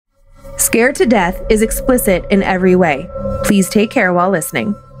Scared to Death is explicit in every way. Please take care while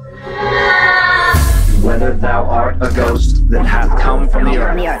listening. Whether thou art a ghost that hath come from the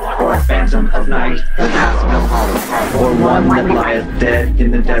earth, or a phantom of night that hath no hollow, or one that lieth dead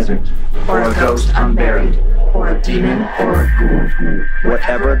in the desert, or a ghost unburied, or a demon, or a ghoul,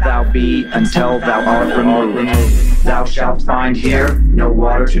 whatever thou be until thou art removed, thou shalt find here no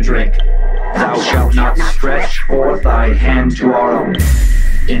water to drink. Thou shalt not stretch forth thy hand to our own.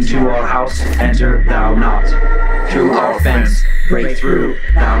 Into our house enter thou not. Through our fence break through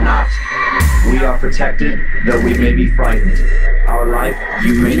thou not. We are protected, though we may be frightened. Our life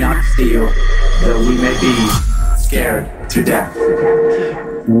you may not steal, though we may be scared to death.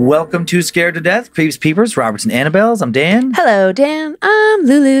 Welcome to Scared to Death, Creeps Peepers, Roberts and Annabelles. I'm Dan. Hello, Dan. I'm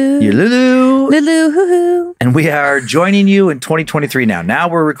Lulu. You're Lulu. Lulu, hoo-hoo. And we are joining you in 2023 now. Now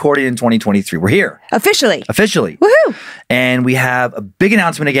we're recording in 2023. We're here. Officially. Woohoo. And we have a big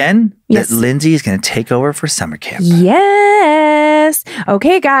announcement again that Lynze is going to take over for summer camp. Yes.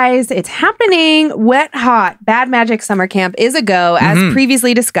 Okay, guys, it's happening. Wet Hot Bad Magic Summer Camp is a go, as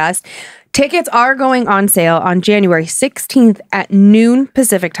previously discussed. Tickets are going on sale on January 16th at noon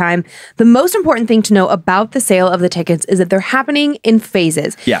Pacific time. The most important thing to know about the sale of the tickets is that they're happening in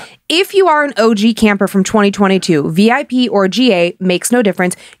phases. Yeah. If you are an OG camper from 2022, VIP or GA makes no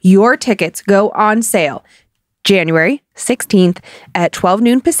difference. Your tickets go on sale January 16th at 12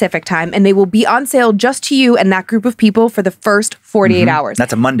 noon Pacific time, and they will be on sale just to you and that group of people for the first 48 hours.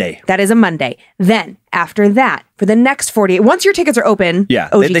 That's a Monday. That is a Monday. Then, after that, for the next 48, once your tickets are open, OG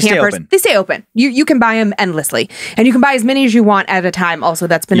they campers, stay open. They stay open. You can buy them endlessly. And you can buy as many as you want at a time. Also,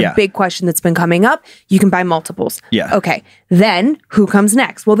 that's been a big question that's been coming up. You can buy multiples. Yeah. Okay. Then, who comes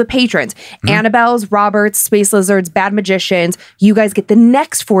next? Well, the patrons. Annabelles, Roberts, Space Lizards, Bad Magicians. You guys get the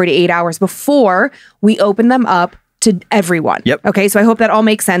next 48 hours before we open them up to everyone. Yep. Okay, so I hope that all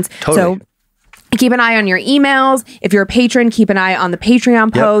makes sense. Totally. So keep an eye on your emails. If you're a patron, keep an eye on the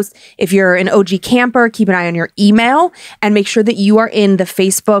Patreon post. If you're an OG camper, keep an eye on your email and make sure that you are in the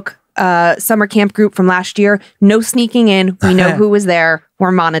Facebook summer camp group from last year. No sneaking in. We know who was there.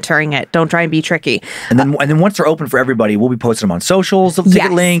 We're monitoring it. Don't try and be tricky. And then once they're open for everybody, we'll be posting them on socials, the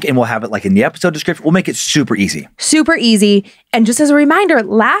ticket link, and we'll have it like in the episode description. We'll make it super easy. Super easy. And just as a reminder,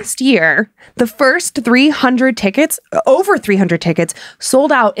 last year, the first 300 tickets, over 300 tickets,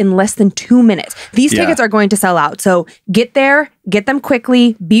 sold out in less than 2 minutes. These tickets are going to sell out. So get there, get them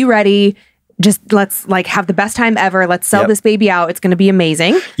quickly, be ready. Just let's have the best time ever. Let's sell this baby out. It's going to be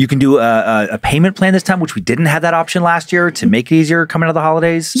amazing. You can do a payment plan this time, which we didn't have that option last year to make it easier coming out of the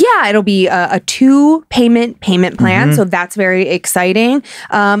holidays. Yeah, it'll be a 2-payment plan. So that's very exciting.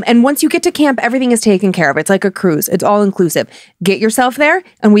 And once you get to camp, everything is taken care of. It's like a cruise. It's all inclusive. Get yourself there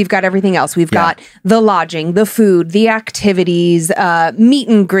and we've got everything else. We've got the lodging, the food, the activities, meet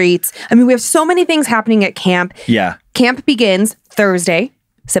and greets. I mean, we have so many things happening at camp. Yeah. Camp begins Thursday,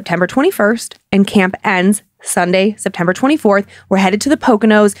 September 21st, and camp ends Sunday, September 24th. We're headed to the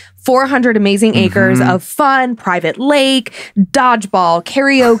Poconos, 400 amazing acres of fun, private lake, dodgeball,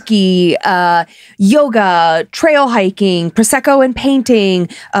 karaoke, yoga, trail hiking, Prosecco and painting,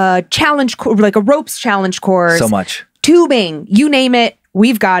 challenge, like a ropes challenge course. So much. Tubing, you name it,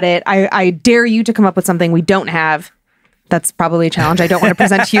 we've got it. I dare you to come up with something we don't have. That's probably a challenge I don't want to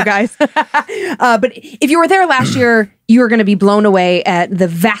present to you guys. But if you were there last year, you are going to be blown away at the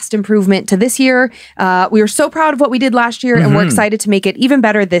vast improvement to this year. We were so proud of what we did last year, and we're excited to make it even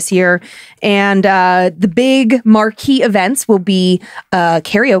better this year. And the big marquee events will be a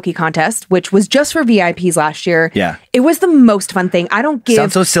karaoke contest, which was just for VIPs last year. Yeah. It was the most fun thing. I don't give...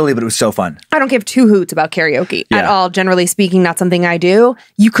 Sounds so silly, but it was so fun. I don't give two hoots about karaoke at all. Generally speaking, not something I do.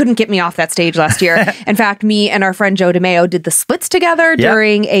 You couldn't get me off that stage last year. In fact, me and our friend Joe DeMeo did the splits together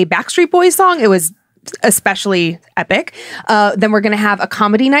during a Backstreet Boys song. It was especially epic. Then we're going to have a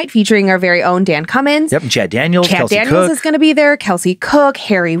comedy night featuring our very own Dan Cummins. Yep, and Chad Daniels, Chad Kelsey Daniels Cook is going to be there. Kelsey Cook,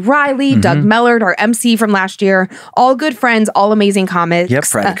 Harry Riley, Doug Mellard, our MC from last year. All good friends, all amazing comics. Yep,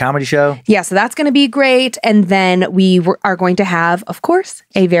 private comedy show. Yeah, so that's going to be great. And then we are going to have, of course,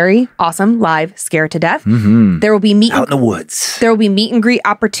 a very awesome live Scared to Death. There will be out in the woods. There will be meet and greet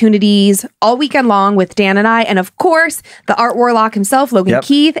opportunities all weekend long with Dan and I. And of course, the art warlock himself, Logan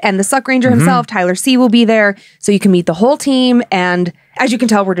Keith, and the Suck Ranger himself, Tyler C, will be there. So you can meet the whole team and as you can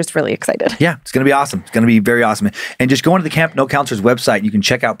tell, we're just really excited. Yeah, it's going to be awesome. It's going to be very awesome. And just go into the Camp No Counselors website. You can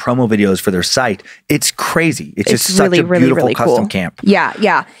check out promo videos for their site. It's crazy. It's just really, such a beautiful really custom cool. camp. Yeah,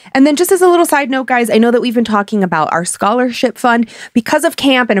 yeah. And then just as a little side note, guys, I know that we've been talking about our scholarship fund. Because of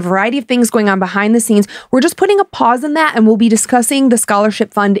camp and a variety of things going on behind the scenes, we're just putting a pause in that, and we'll be discussing the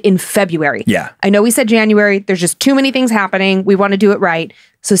scholarship fund in February. Yeah. I know we said January. There's just too many things happening. We want to do it right.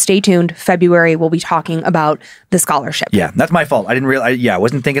 So stay tuned. February, we'll be talking about the scholarship. Yeah, that's my fault. I didn't realize. I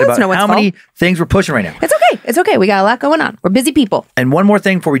wasn't thinking about how many things we're pushing right now. It's okay. It's okay. We got a lot going on. We're busy people. And one more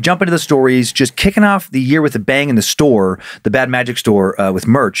thing before we jump into the stories, just kicking off the year with a bang in the store, the Bad Magic store with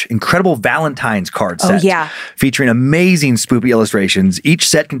merch, incredible Valentine's card set. Oh, yeah. Featuring amazing spoopy illustrations. Each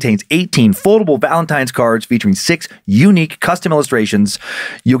set contains 18 foldable Valentine's cards featuring 6 unique custom illustrations.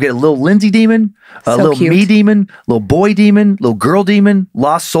 You'll get a little Lynze demon, a little cute. me demon, little boy demon, little girl demon,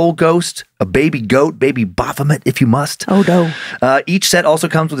 lost soul ghost, a baby goat, baby Baphomet if you must. Oh, no. Each set also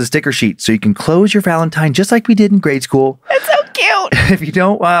comes with a sticker sheet, so you can close your Valentine just like we did in grade school. It's so cute. If you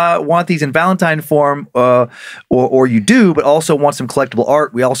don't want these in Valentine form, or you do, but also want some collectible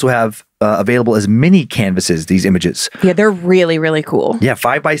art, we also have available as mini canvases, these images. Yeah, they're really, really cool. Yeah,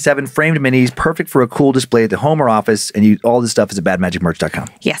 5x7 framed minis, perfect for a cool display at the home or office. And all this stuff is at badmagicmerch.com.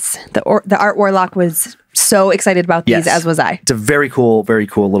 Yes, the Art Warlock was so excited about these, as was I. It's a very cool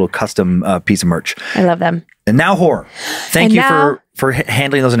little custom piece of merch. I love them. And now horror. Thank you for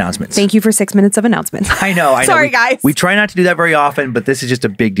handling those announcements. Thank you for 6 minutes of announcements. I know. Sorry, guys. We try not to do that very often, but this is just a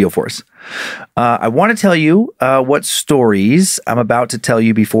big deal for us. I want to tell you what stories I'm about to tell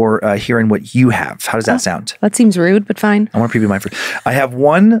you before hearing what you have. How does that sound? That seems rude, but fine. I want to preview mine first. I have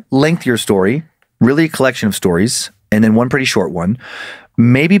one lengthier story, really a collection of stories, and then one pretty short one.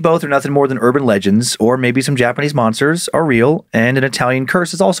 Maybe both are nothing more than urban legends, or maybe some Japanese monsters are real, and an Italian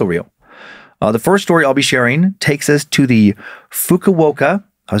curse is also real. The first story I'll be sharing takes us to the Fukuoka,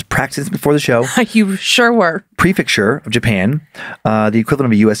 I was practicing before the show. You sure were. Prefecture of Japan, the equivalent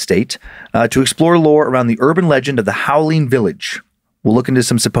of a U.S. state, to explore lore around the urban legend of the Howling Village. We'll look into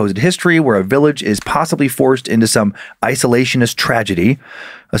some supposed history where a village is possibly forced into some isolationist tragedy,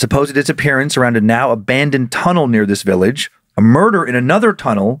 a supposed disappearance around a now abandoned tunnel near this village, a murder in another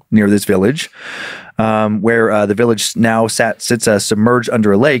tunnel near this village, where the village now sits submerged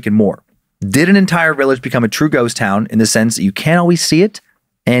under a lake, and more. Did an entire village become a true ghost town in the sense that you can't always see it,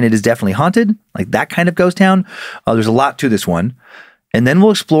 and it is definitely haunted, like that kind of ghost town? There's a lot to this one. And then we'll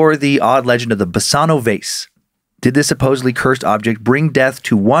explore the odd legend of the Basano vase. Did this supposedly cursed object bring death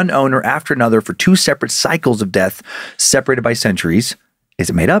to one owner after another for 2 separate cycles of death separated by centuries? Is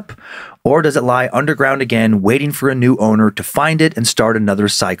it made up? Or does it lie underground again, waiting for a new owner to find it and start another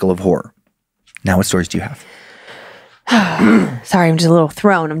cycle of horror? Now, what stories do you have? Sorry, I'm just a little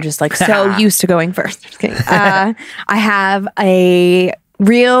thrown. I'm just like so used to going first. Just kidding. I have a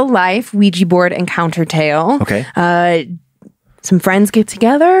real life Ouija board encounter tale. Okay. Some friends get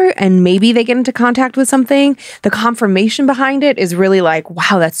together and maybe they get into contact with something. The confirmation behind it is really like,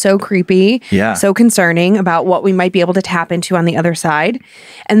 wow, that's so creepy. Yeah. So concerning about what we might be able to tap into on the other side.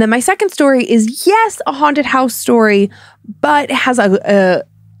 And then my second story is, yes, a haunted house story, but it has a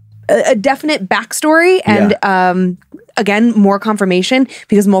definite backstory and again, more confirmation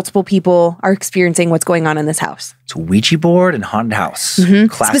because multiple people are experiencing what's going on in this house. It's Ouija board and haunted house.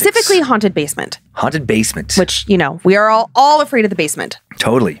 Classics. Specifically haunted basement. Haunted basement. Which, you know, we are all afraid of the basement.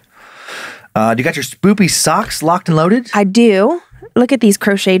 Totally. Do you got your spoopy socks locked and loaded? I do. Look at these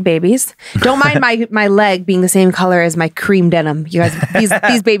crocheted babies. Don't mind my leg being the same color as my cream denim. You guys,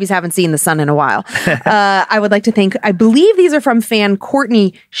 these babies haven't seen the sun in a while. I would like to thank, I believe these are from fan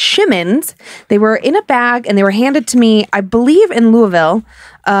Courtney Cummins. They were in a bag and they were handed to me, I believe in Louisville,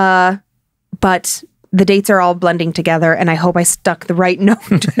 but the dates are all blending together and I hope I stuck the right note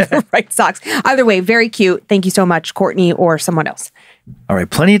to the right socks. Either way, very cute. Thank you so much, Courtney or someone else. All right,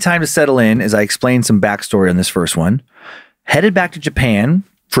 plenty of time to settle in as I explain some backstory on this first one. Headed back to Japan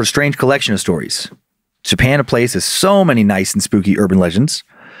for a strange collection of stories. Japan, a place with so many nice and spooky urban legends,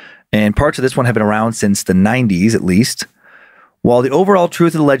 and parts of this one have been around since the 90s at least. While the overall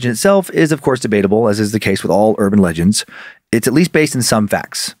truth of the legend itself is of course debatable, as is the case with all urban legends, it's at least based in some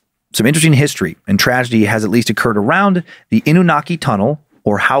facts. Some interesting history and tragedy has at least occurred around the Inunaki Tunnel,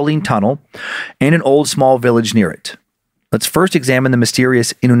 or Howling Tunnel, and an old small village near it. Let's first examine the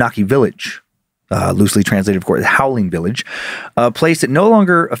mysterious Inunaki Village. Loosely translated, of course, Howling Village, a place that no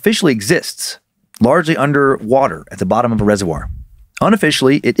longer officially exists, largely underwater at the bottom of a reservoir.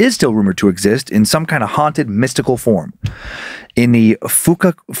 Unofficially, it is still rumored to exist in some kind of haunted, mystical form in the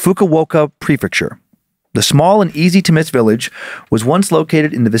Fukuoka Prefecture. The small and easy-to-miss village was once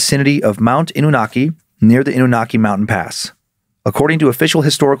located in the vicinity of Mount Inunaki, near the Inunaki Mountain Pass. According to official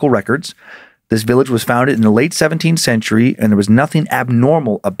historical records, this village was founded in the late 17th century, and there was nothing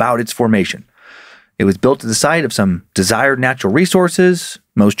abnormal about its formation. It was built to the site of some desired natural resources.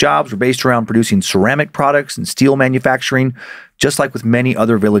 Most jobs were based around producing ceramic products and steel manufacturing, just like with many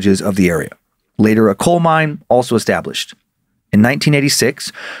other villages of the area. Later, a coal mine also established. In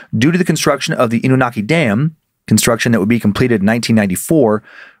 1986, due to the construction of the Inunaki Dam, construction that would be completed in 1994,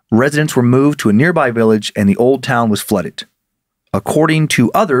 residents were moved to a nearby village and the old town was flooded. According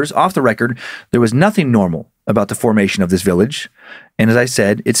to others off the record, there was nothing normal about the formation of this village, and as I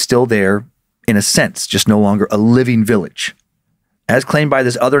said, it's still there, in a sense, just no longer a living village. As claimed by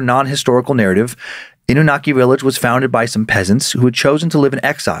this other non-historical narrative, Inunaki Village was founded by some peasants who had chosen to live in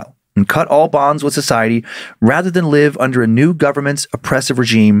exile and cut all bonds with society rather than live under a new government's oppressive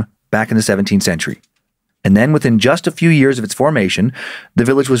regime back in the 17th century. And then within just a few years of its formation, the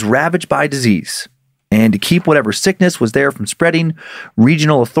village was ravaged by disease. And to keep whatever sickness was there from spreading,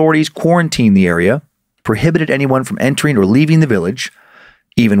 regional authorities quarantined the area, prohibited anyone from entering or leaving the village.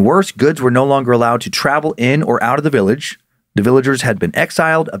 Even worse, goods were no longer allowed to travel in or out of the village. The villagers had been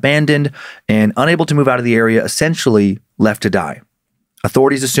exiled, abandoned, and unable to move out of the area, essentially left to die.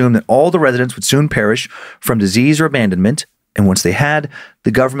 Authorities assumed that all the residents would soon perish from disease or abandonment, and once they had,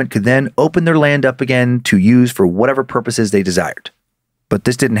 the government could then open their land up again to use for whatever purposes they desired. But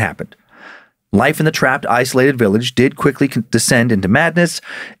this didn't happen. Life in the trapped, isolated village did quickly descend into madness,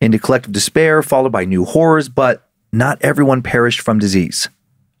 into collective despair, followed by new horrors, but not everyone perished from disease.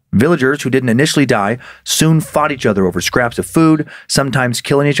 Villagers who didn't initially die soon fought each other over scraps of food, sometimes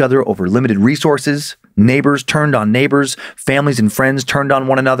killing each other over limited resources. Neighbors turned on neighbors, families and friends turned on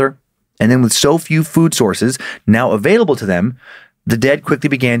one another. And then with so few food sources now available to them, the dead quickly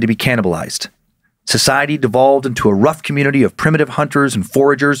began to be cannibalized. Society devolved into a rough community of primitive hunters and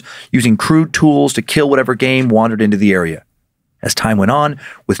foragers using crude tools to kill whatever game wandered into the area. As time went on,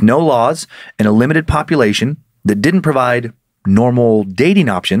 with no laws and a limited population that didn't provide normal dating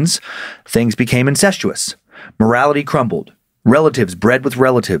options, things became incestuous. Morality crumbled. Relatives bred with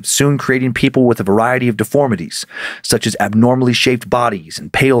relatives, soon creating people with a variety of deformities, such as abnormally shaped bodies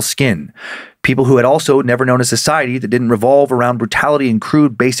and pale skin. People who had also never known a society that didn't revolve around brutality and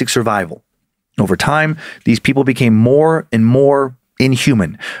crude basic survival. Over time, these people became more and more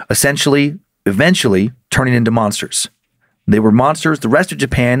inhuman, eventually turning into monsters. They were monsters the rest of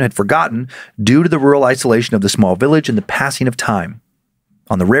Japan had forgotten due to the rural isolation of the small village and the passing of time.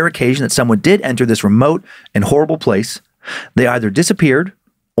 On the rare occasion that someone did enter this remote and horrible place, they either disappeared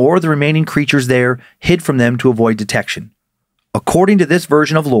or the remaining creatures there hid from them to avoid detection. According to this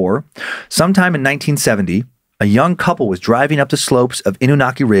version of lore, sometime in 1970, a young couple was driving up the slopes of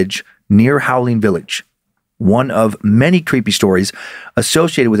Inunaki Ridge near Howling Village. One of many creepy stories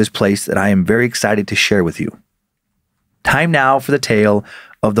associated with this place that I am very excited to share with you. Time now for the tale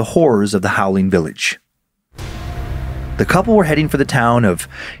of the horrors of the Howling Village. The couple were heading for the town of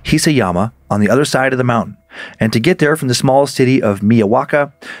Hisayama on the other side of the mountain, and to get there from the small city of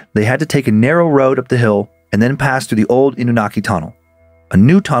Miyawaka, they had to take a narrow road up the hill and then pass through the old Inunaki Tunnel. A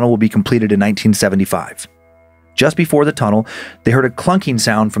new tunnel will be completed in 1975. Just before the tunnel, they heard a clunking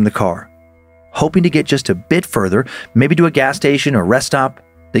sound from the car. Hoping to get just a bit further, maybe to a gas station or rest stop,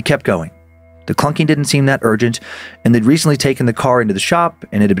 they kept going. The clunking didn't seem that urgent, and they'd recently taken the car into the shop,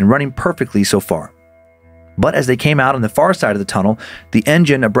 and it had been running perfectly so far. But as they came out on the far side of the tunnel, the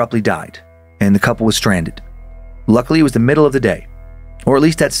engine abruptly died, and the couple was stranded. Luckily, it was the middle of the day, or at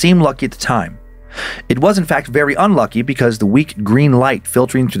least that seemed lucky at the time. It was in fact very unlucky because the weak green light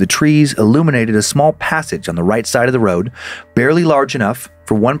filtering through the trees illuminated a small passage on the right side of the road, barely large enough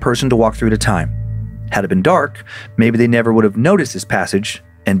for one person to walk through at a time. Had it been dark, maybe they never would have noticed this passage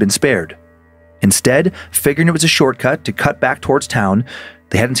and been spared. Instead, figuring it was a shortcut to cut back towards town,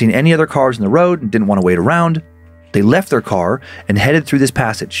 they hadn't seen any other cars on the road and didn't want to wait around. They left their car and headed through this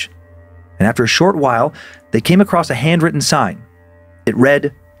passage. And after a short while, they came across a handwritten sign. It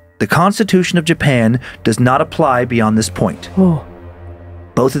read, "The Constitution of Japan does not apply beyond this point." Oh.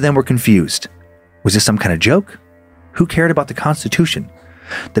 Both of them were confused. Was this some kind of joke? Who cared about the Constitution?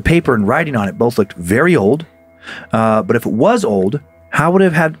 The paper and writing on it both looked very old. But if it was old, how would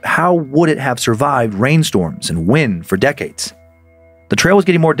it have survived rainstorms and wind for decades? The trail was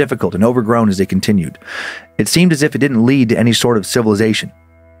getting more difficult and overgrown as they continued. It seemed as if it didn't lead to any sort of civilization.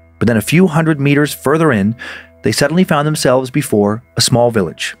 But then a few hundred meters further in, they suddenly found themselves before a small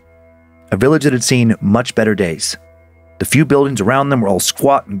village. A village that had seen much better days. The few buildings around them were all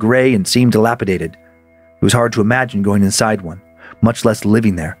squat and gray and seemed dilapidated. It was hard to imagine going inside one, much less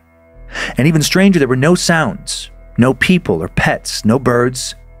living there. And even stranger, there were no sounds, no people or pets, no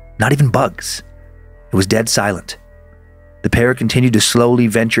birds, not even bugs. It was dead silent. The pair continued to slowly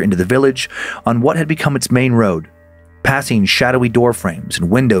venture into the village on what had become its main road, passing shadowy door frames and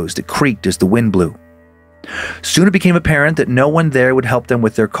windows that creaked as the wind blew. Soon it became apparent that no one there would help them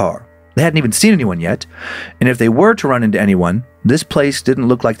with their car. They hadn't even seen anyone yet, and if they were to run into anyone, this place didn't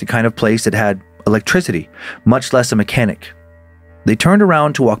look like the kind of place that had electricity, much less a mechanic. They turned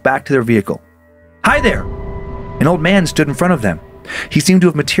around to walk back to their vehicle. "Hi there!" An old man stood in front of them. He seemed to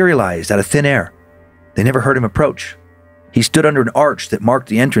have materialized out of thin air. They never heard him approach. He stood under an arch that marked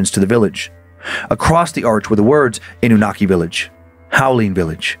the entrance to the village. Across the arch were the words Inunaki Village, Howling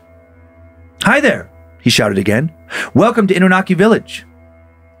Village. "Hi there!" he shouted again. "Welcome to Inunaki Village."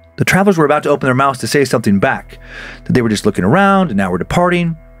 The travelers were about to open their mouths to say something back, that they were just looking around and now were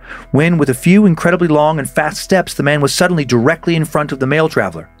departing, when with a few incredibly long and fast steps, the man was suddenly directly in front of the male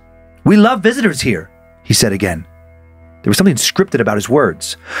traveler. "We love visitors here," he said again. There was something scripted about his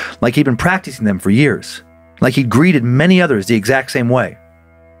words, like he'd been practicing them for years, like he'd greeted many others the exact same way.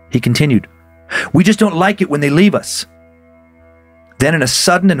 He continued, "We just don't like it when they leave us." Then in a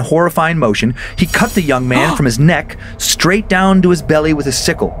sudden and horrifying motion, he cut the young man from his neck straight down to his belly with a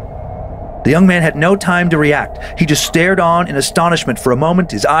sickle. The young man had no time to react. He just stared on in astonishment for a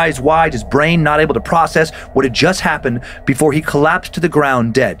moment, his eyes wide, his brain not able to process what had just happened before he collapsed to the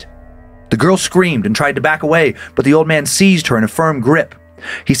ground dead. The girl screamed and tried to back away, but the old man seized her in a firm grip.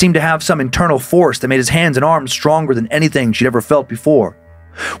 He seemed to have some internal force that made his hands and arms stronger than anything she'd ever felt before.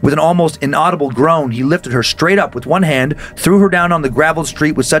 With an almost inaudible groan, he lifted her straight up with one hand, threw her down on the graveled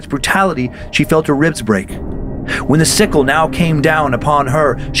street with such brutality she felt her ribs break. When the sickle now came down upon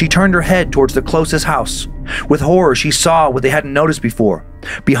her, she turned her head towards the closest house. With horror, she saw what they hadn't noticed before.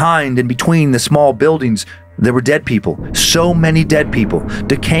 Behind and between the small buildings, there were dead people, so many dead people,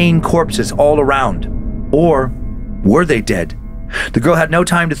 decaying corpses all around. Or were they dead? The girl had no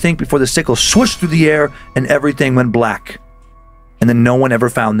time to think before the sickle swooshed through the air and everything went black. And then no one ever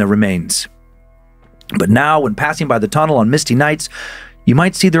found their remains. But now, when passing by the tunnel on misty nights, you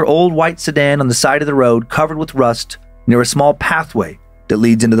might see their old white sedan on the side of the road covered with rust near a small pathway that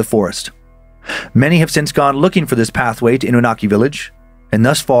leads into the forest. Many have since gone looking for this pathway to Inunaki Village, and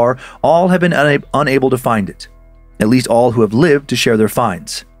thus far, all have been unable to find it. At least all who have lived to share their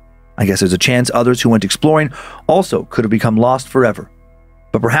finds. I guess there's a chance others who went exploring also could have become lost forever.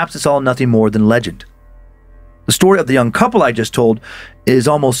 But perhaps it's all nothing more than legend. The story of the young couple I just told is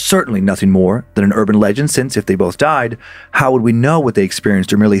almost certainly nothing more than an urban legend, since if they both died, how would we know what they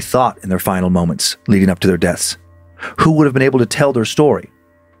experienced or merely thought in their final moments leading up to their deaths? Who would have been able to tell their story?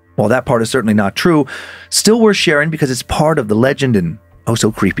 While that part is certainly not true, still worth sharing because it's part of the legend and oh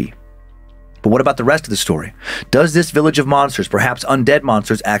so creepy. But what about the rest of the story? Does this village of monsters, perhaps undead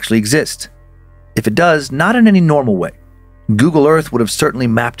monsters, actually exist? If it does, not in any normal way. Google Earth would have certainly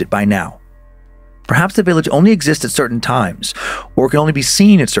mapped it by now. Perhaps the village only exists at certain times, or can only be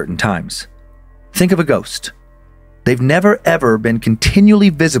seen at certain times. Think of a ghost. They've never ever been continually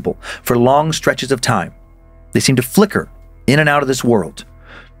visible for long stretches of time. They seem to flicker in and out of this world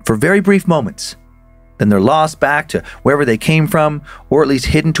for very brief moments. Then they're lost back to wherever they came from, or at least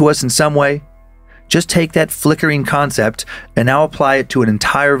hidden to us in some way. Just take that flickering concept and now apply it to an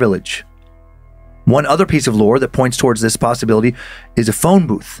entire village. One other piece of lore that points towards this possibility is a phone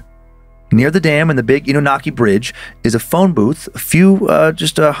booth. Near the dam and the big Inunaki Bridge is a phone booth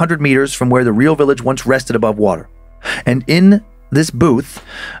just 100 meters from where the real village once rested above water. And in this booth,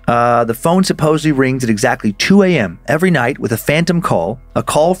 the phone supposedly rings at exactly 2 a.m. every night with a phantom call, a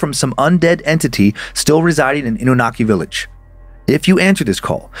call from some undead entity still residing in Inunaki Village. If you answer this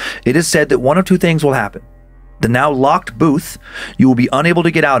call, it is said that one of two things will happen. The now locked booth you will be unable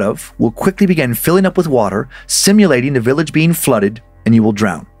to get out of will quickly begin filling up with water, simulating the village being flooded, and you will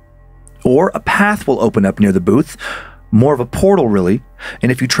drown. Or a path will open up near the booth, more of a portal really,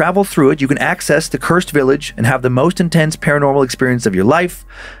 and if you travel through it, you can access the cursed village and have the most intense paranormal experience of your life,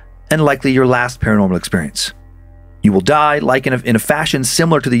 and likely your last paranormal experience. You will die like in a fashion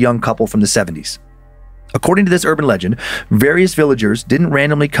similar to the young couple from the 70s. According to this urban legend, various villagers didn't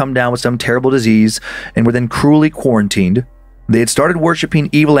randomly come down with some terrible disease and were then cruelly quarantined. They had started worshipping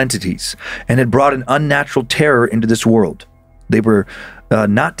evil entities and had brought an unnatural terror into this world. They were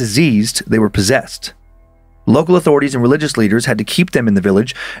not diseased, they were possessed. Local authorities and religious leaders had to keep them in the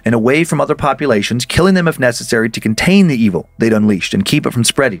village and away from other populations, killing them if necessary to contain the evil they'd unleashed and keep it from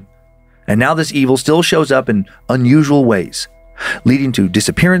spreading. And now this evil still shows up in unusual ways, leading to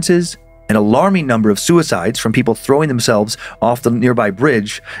disappearances, an alarming number of suicides from people throwing themselves off the nearby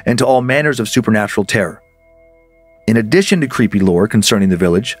bridge, and to all manners of supernatural terror. In addition to creepy lore concerning the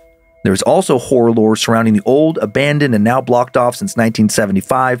village, there is also horror lore surrounding the old, abandoned, and now blocked off since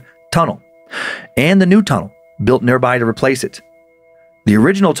 1975 tunnel, and the new tunnel built nearby to replace it. The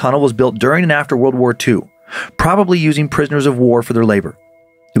original tunnel was built during and after World War II, probably using prisoners of war for their labor.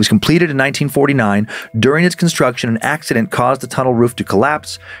 It was completed in 1949. During its construction, an accident caused the tunnel roof to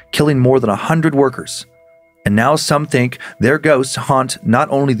collapse, killing more than 100 workers. And now some think their ghosts haunt not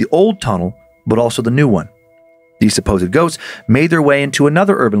only the old tunnel, but also the new one. These supposed ghosts made their way into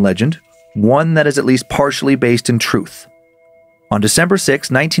another urban legend, one that is at least partially based in truth. On December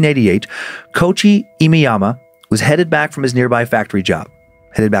 6, 1988, Koichi Imiyama was headed back from his nearby factory job,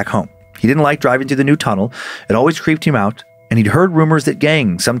 headed back home. He didn't like driving through the new tunnel. It always creeped him out, and he'd heard rumors that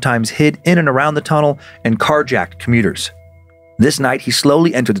gangs sometimes hid in and around the tunnel and carjacked commuters. This night, he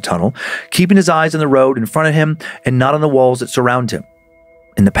slowly entered the tunnel, keeping his eyes on the road in front of him and not on the walls that surround him.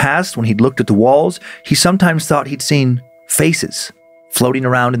 In the past, when he'd looked at the walls, he sometimes thought he'd seen faces floating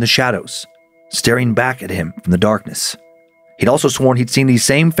around in the shadows, staring back at him from the darkness. He'd also sworn he'd seen these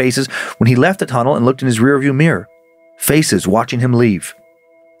same faces when he left the tunnel and looked in his rearview mirror. Faces watching him leave.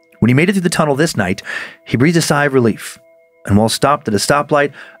 When he made it through the tunnel this night, he breathed a sigh of relief, and while stopped at a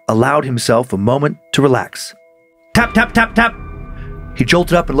stoplight, allowed himself a moment to relax. Tap, tap, tap, tap! He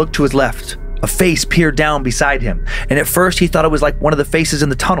jolted up and looked to his left. A face peered down beside him, and at first he thought it was like one of the faces in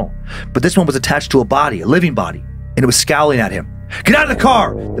the tunnel, but this one was attached to a body, a living body, and it was scowling at him. Get out of the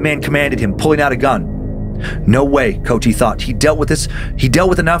car! The man commanded him, pulling out a gun. No way, Koichi thought. He dealt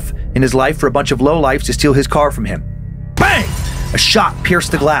with enough in his life for a bunch of lowlifes to steal his car from him. Bang! A shot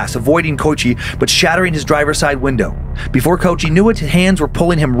pierced the glass, avoiding Koichi, but shattering his driver's side window. Before Koichi knew it, his hands were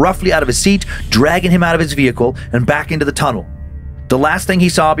pulling him roughly out of his seat, dragging him out of his vehicle and back into the tunnel. The last thing he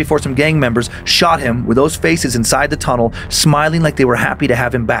saw before some gang members shot him were those faces inside the tunnel, smiling like they were happy to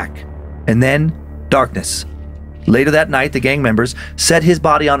have him back. And then, darkness. Later that night, the gang members set his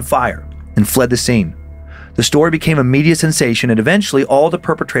body on fire and fled the scene. The story became a media sensation, and eventually all the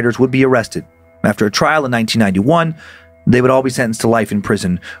perpetrators would be arrested. After a trial in 1991, they would all be sentenced to life in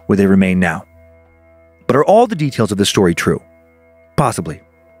prison, where they remain now. But are all the details of this story true? Possibly.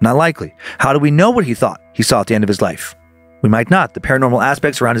 Not likely. How do we know what he thought he saw at the end of his life? We might not. The paranormal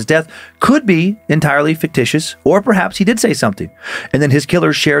aspects around his death could be entirely fictitious, or perhaps he did say something, and then his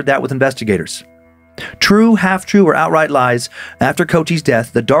killers shared that with investigators. True, half-true, or outright lies, after Koichi's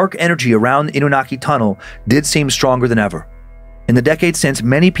death, the dark energy around the Inunaki Tunnel did seem stronger than ever. In the decades since,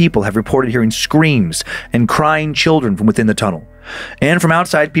 many people have reported hearing screams and crying children from within the tunnel. And from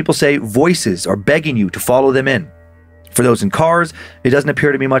outside, people say voices are begging you to follow them in. For those in cars, it doesn't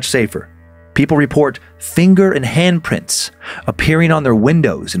appear to be much safer. People report finger and handprints appearing on their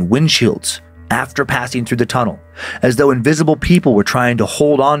windows and windshields after passing through the tunnel, as though invisible people were trying to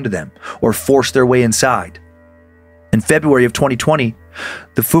hold on to them or force their way inside. In February of 2020,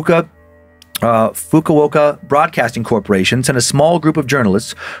 the Fukuoka Broadcasting Corporation sent a small group of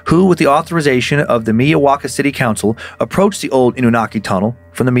journalists who, with the authorization of the Miyawaka City Council, approached the old Inunaki Tunnel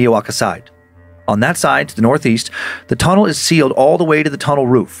from the Miyawaka side. On that side, to the northeast, the tunnel is sealed all the way to the tunnel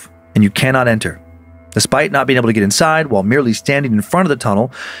roof, and you cannot enter. Despite not being able to get inside while merely standing in front of the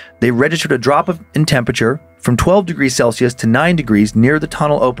tunnel, they registered a drop in temperature from 12 degrees Celsius to 9 degrees near the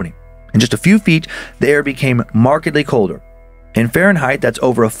tunnel opening. In just a few feet, the air became markedly colder. In Fahrenheit, that's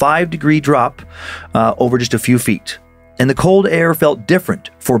over a 5-degree drop over just a few feet. And the cold air felt different,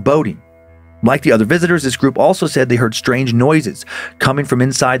 foreboding. Like the other visitors, this group also said they heard strange noises coming from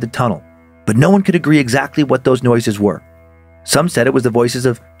inside the tunnel, but no one could agree exactly what those noises were. Some said it was the voices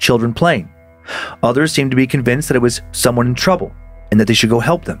of children playing. Others seemed to be convinced that it was someone in trouble and that they should go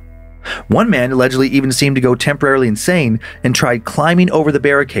help them. One man allegedly even seemed to go temporarily insane and tried climbing over the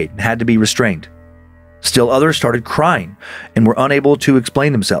barricade and had to be restrained. Still others started crying and were unable to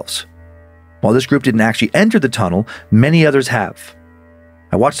explain themselves. While this group didn't actually enter the tunnel, many others have.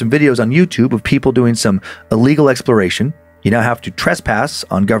 I watched some videos on YouTube of people doing some illegal exploration. You now have to trespass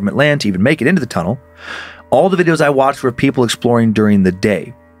on government land to even make it into the tunnel. All the videos I watched were of people exploring during the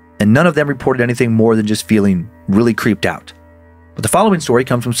day, and none of them reported anything more than just feeling really creeped out. But the following story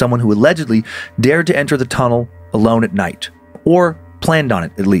comes from someone who allegedly dared to enter the tunnel alone at night, or planned on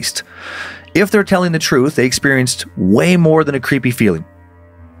it at least. If they're telling the truth, they experienced way more than a creepy feeling,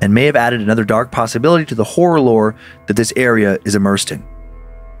 and may have added another dark possibility to the horror lore that this area is immersed in.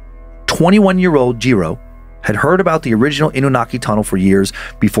 21-year-old Jiro had heard about the original Inunaki Tunnel for years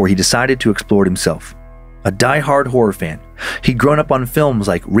before he decided to explore it himself. A die-hard horror fan, he'd grown up on films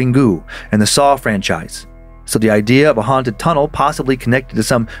like Ringu and the Saw franchise, so the idea of a haunted tunnel possibly connected to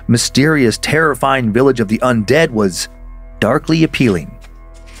some mysterious, terrifying village of the undead was darkly appealing.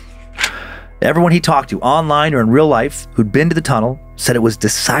 Everyone he talked to, online or in real life, who'd been to the tunnel, said it was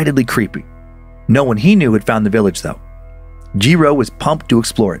decidedly creepy. No one he knew had found the village, though. Jiro was pumped to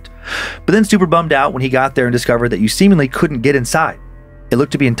explore it, but then super bummed out when he got there and discovered that you seemingly couldn't get inside. It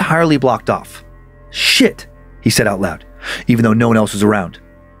looked to be entirely blocked off. Shit, he said out loud, even though no one else was around.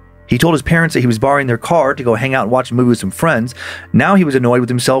 He told his parents that he was borrowing their car to go hang out and watch a movie with some friends. Now he was annoyed with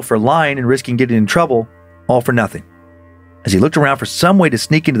himself for lying and risking getting in trouble, all for nothing. As he looked around for some way to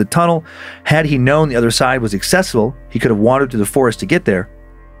sneak into the tunnel, had he known the other side was accessible, he could have wandered through the forest to get there.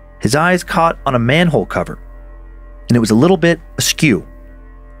 His eyes caught on a manhole cover, and it was a little bit askew.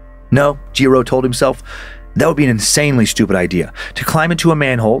 No, Jiro told himself, that would be an insanely stupid idea, to climb into a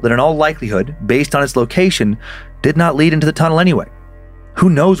manhole that in all likelihood, based on its location, did not lead into the tunnel anyway. Who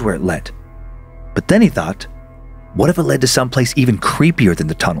knows where it led? But then he thought, what if it led to someplace even creepier than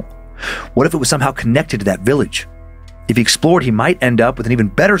the tunnel? What if it was somehow connected to that village? If he explored, he might end up with an even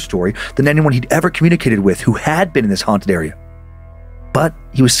better story than anyone he'd ever communicated with who had been in this haunted area. But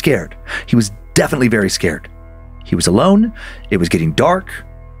he was scared. He was definitely very scared. He was alone. It was getting dark.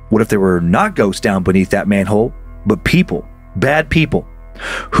 What if there were not ghosts down beneath that manhole, but people, bad people?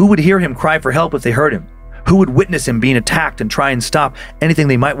 Who would hear him cry for help if they heard him? Who would witness him being attacked and try and stop anything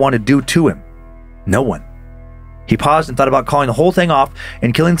they might want to do to him? No one. He paused and thought about calling the whole thing off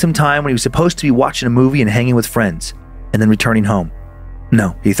and killing some time when he was supposed to be watching a movie and hanging with friends, and then returning home.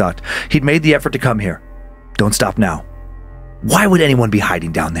 No, he thought. He'd made the effort to come here. Don't stop now. Why would anyone be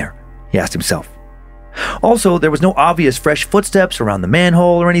hiding down there? He asked himself. Also, there was no obvious fresh footsteps around the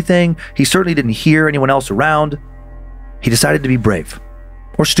manhole or anything. He certainly didn't hear anyone else around. He decided to be brave,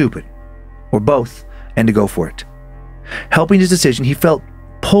 or stupid, or both, and to go for it. Helping his decision, he felt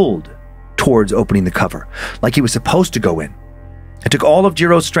pulled towards opening the cover, like he was supposed to go in. It took all of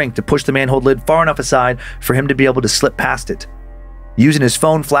Jiro's strength to push the manhole lid far enough aside for him to be able to slip past it. Using his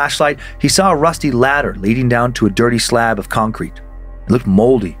phone flashlight, he saw a rusty ladder leading down to a dirty slab of concrete. It looked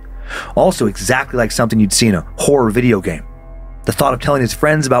moldy, also exactly like something you'd see in a horror video game. The thought of telling his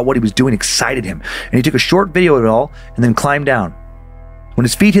friends about what he was doing excited him, and he took a short video of it all and then climbed down. When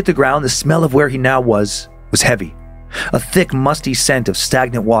his feet hit the ground, the smell of where he now was heavy. A thick, musty scent of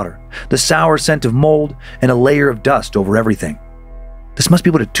stagnant water, the sour scent of mold, and a layer of dust over everything. This must be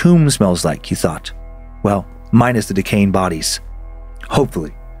what a tomb smells like, he thought. Well, minus the decaying bodies.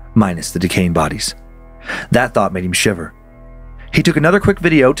 Hopefully, minus the decaying bodies. That thought made him shiver. He took another quick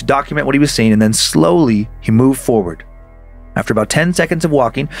video to document what he was seeing, and then slowly he moved forward. After about 10 seconds of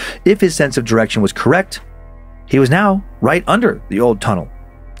walking, if his sense of direction was correct, he was now right under the old tunnel.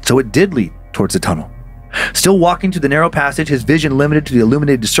 So it did lead towards the tunnel. Still walking through the narrow passage, his vision limited to the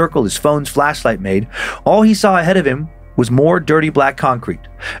illuminated circle his phone's flashlight made, all he saw ahead of him was more dirty black concrete,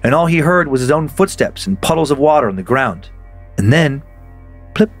 and all he heard was his own footsteps and puddles of water on the ground. And then,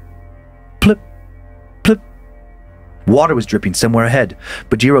 plip, plip, plip. Water was dripping somewhere ahead,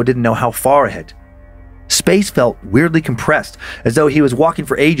 but Jiro didn't know how far ahead. Space felt weirdly compressed, as though he was walking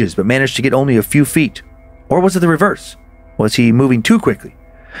for ages but managed to get only a few feet. Or was it the reverse? Was he moving too quickly?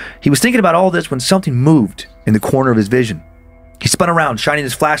 He was thinking about all this when something moved in the corner of his vision. He spun around, shining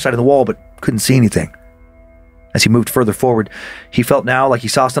his flashlight on the wall, but couldn't see anything. As he moved further forward, he felt now like he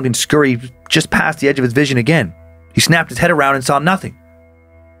saw something scurry just past the edge of his vision again. He snapped his head around and saw nothing.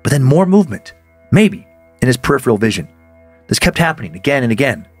 But then more movement, maybe, in his peripheral vision. This kept happening again and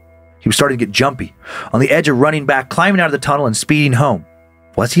again. He was starting to get jumpy, on the edge of running back, climbing out of the tunnel and speeding home.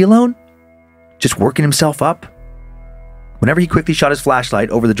 Was he alone? Just working himself up? Whenever he quickly shot his flashlight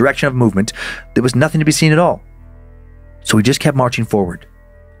over the direction of movement, there was nothing to be seen at all. So he just kept marching forward.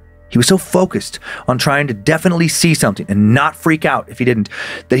 He was so focused on trying to definitely see something and not freak out if he didn't,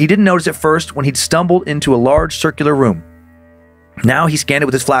 that he didn't notice at first when he'd stumbled into a large circular room. Now he scanned it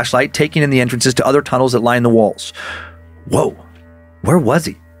with his flashlight, taking in the entrances to other tunnels that lined the walls. Whoa, where was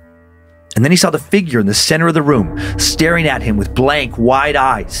he? And then he saw the figure in the center of the room, staring at him with blank, wide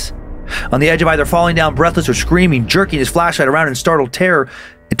eyes. On the edge of either falling down breathless or screaming, jerking his flashlight around in startled terror,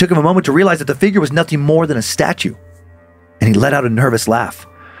 it took him a moment to realize that the figure was nothing more than a statue. And he let out a nervous laugh.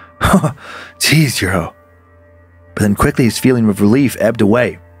 Geez, Jiro. But then quickly his feeling of relief ebbed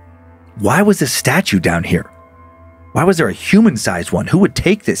away. Why was this statue down here? Why was there a human-sized one? Who would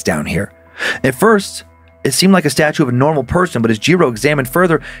take this down here? At first, it seemed like a statue of a normal person, but as Jiro examined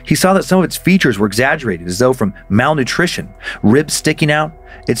further, he saw that some of its features were exaggerated, as though from malnutrition. Ribs sticking out,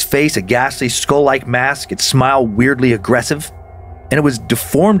 its face a ghastly skull-like mask, its smile weirdly aggressive. And it was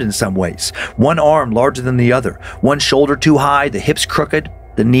deformed in some ways. One arm larger than the other, one shoulder too high, the hips crooked,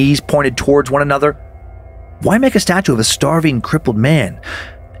 the knees pointed towards one another. Why make a statue of a starving, crippled man?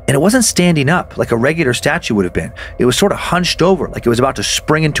 And it wasn't standing up like a regular statue would have been. It was sort of hunched over, like it was about to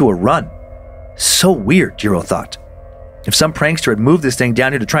spring into a run. So weird, Jiro thought. If some prankster had moved this thing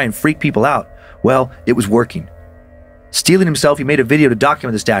down here to try and freak people out, well, it was working. Steeling himself, he made a video to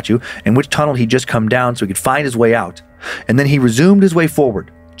document the statue and which tunnel he'd just come down so he could find his way out. And then he resumed his way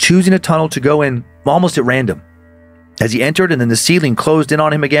forward, choosing a tunnel to go in almost at random. As he entered and then the ceiling closed in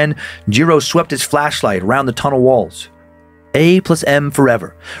on him again, Jiro swept his flashlight around the tunnel walls. A+M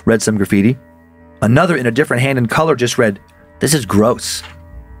forever, read some graffiti. Another in a different hand and color just read, "This is gross."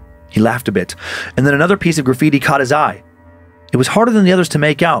 He laughed a bit, and then another piece of graffiti caught his eye. It was harder than the others to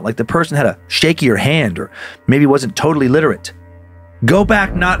make out, like the person had a shakier hand or maybe wasn't totally literate. "Go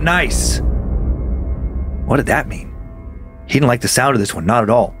back, not nice." What did that mean? He didn't like the sound of this one, not at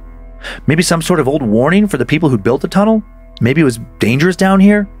all. Maybe some sort of old warning for the people who built the tunnel? Maybe it was dangerous down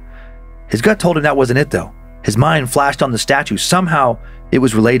here? His gut told him that wasn't it, though. His mind flashed on the statue. Somehow, it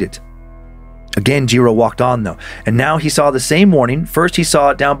was related. Again, Jiro walked on, though, and now he saw the same warning. First, he saw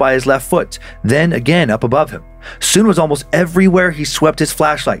it down by his left foot, then again up above him. Soon it was almost everywhere he swept his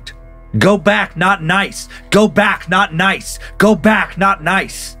flashlight. "Go back, not nice! Go back, not nice! Go back, not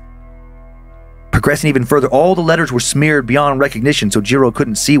nice!" Progressing even further, all the letters were smeared beyond recognition, so Jiro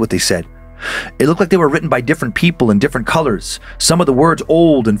couldn't see what they said. It looked like they were written by different people in different colors. Some of the words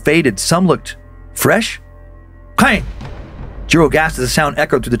old and faded, some looked fresh. Clang! Jiro gasped as the sound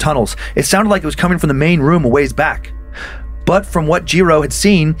echoed through the tunnels. It sounded like it was coming from the main room a ways back. But from what Jiro had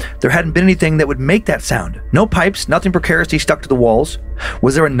seen, there hadn't been anything that would make that sound. No pipes, nothing precariously stuck to the walls.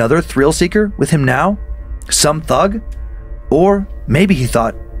 Was there another thrill seeker with him now? Some thug? Or maybe he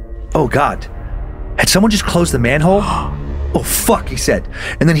thought, oh God, had someone just closed the manhole? Oh fuck, he said.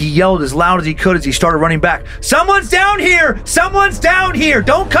 And then he yelled as loud as he could as he started running back. Someone's down here! Someone's down here!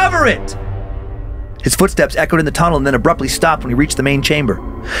 Don't cover it! His footsteps echoed in the tunnel and then abruptly stopped when he reached the main chamber.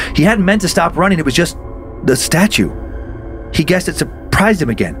 He hadn't meant to stop running, it was just the statue. He guessed it surprised him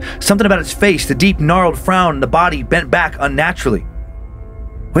again. Something about its face, the deep gnarled frown, and the body bent back unnaturally.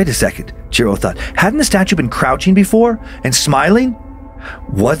 Wait a second, Jiro thought. Hadn't the statue been crouching before and smiling?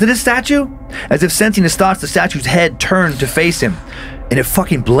 Was it a statue? As if sensing his thoughts, the statue's head turned to face him, and it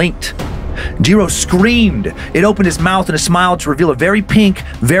fucking blinked. Jiro screamed. It opened its mouth in a smile to reveal a very pink,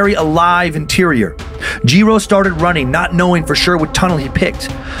 very alive interior. Jiro started running, not knowing for sure what tunnel he picked.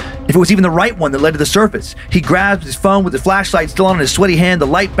 If it was even the right one that led to the surface. He grabbed his phone with the flashlight still on his sweaty hand, the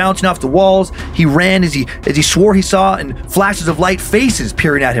light bouncing off the walls. He ran as he swore he saw in flashes of light faces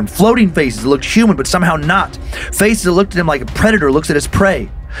peering at him, floating faces that looked human but somehow not. Faces that looked at him like a predator looks at his prey.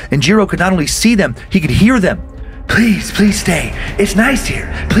 And Jiro could not only see them, he could hear them. Please, please stay. It's nice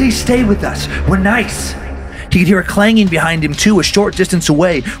here. Please stay with us. We're nice. He could hear a clanging behind him too, a short distance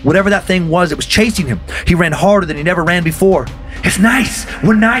away. Whatever that thing was, it was chasing him. He ran harder than he never ran before. It's nice.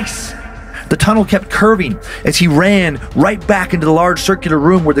 We're nice. The tunnel kept curving as he ran right back into the large circular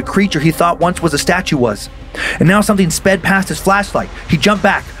room where the creature he thought once was a statue was. And now something sped past his flashlight. He jumped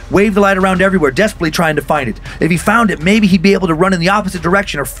back, waved the light around everywhere, desperately trying to find it. If he found it, maybe he'd be able to run in the opposite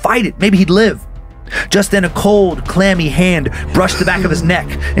direction or fight it. Maybe he'd live. Just then a cold, clammy hand brushed the back of his neck,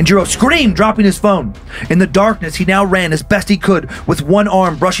 and Jiro screamed, dropping his phone. In the darkness, he now ran as best he could, with one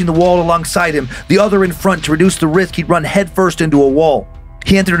arm brushing the wall alongside him, the other in front to reduce the risk he'd run headfirst into a wall.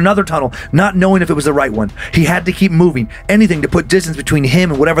 He entered another tunnel, not knowing if it was the right one. He had to keep moving, anything to put distance between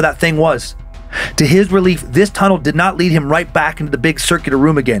him and whatever that thing was. To his relief, this tunnel did not lead him right back into the big circular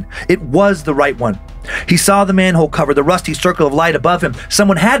room again. It was the right one. He saw the manhole cover, the rusty circle of light above him.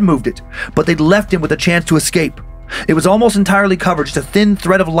 Someone had moved it, but they'd left him with a chance to escape. It was almost entirely covered, just a thin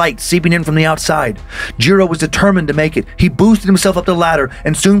thread of light seeping in from the outside. Jiro was determined to make it. He boosted himself up the ladder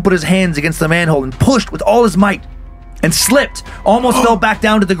and soon put his hands against the manhole and pushed with all his might. And slipped, almost fell back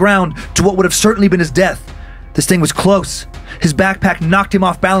down to the ground to what would have certainly been his death. This thing was close. His backpack knocked him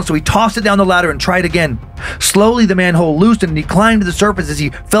off balance, so he tossed it down the ladder and tried again. Slowly, the manhole loosened and he climbed to the surface as he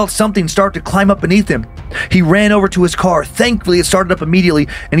felt something start to climb up beneath him. He ran over to his car. Thankfully, it started up immediately,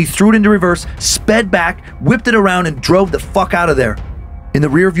 and he threw it into reverse, sped back, whipped it around, and drove the fuck out of there. In the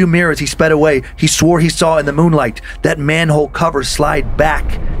rearview mirror as he sped away, he swore he saw in the moonlight that manhole cover slide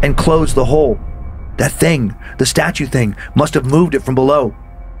back and close the hole. That thing, the statue thing, must have moved it from below.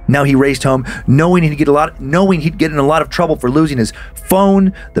 Now he raced home, knowing he'd get in a lot of trouble for losing his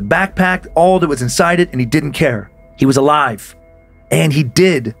phone, the backpack, all that was inside it, and he didn't care. He was alive. And he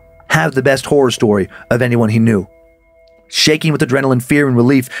did have the best horror story of anyone he knew. Shaking with adrenaline, fear, and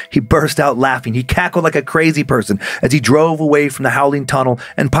relief, he burst out laughing. He cackled like a crazy person as he drove away from the Howling Tunnel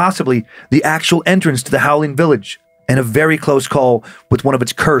and possibly the actual entrance to the Howling Village, and a very close call with one of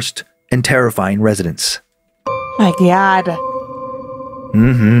its cursed and terrifying residents. My God.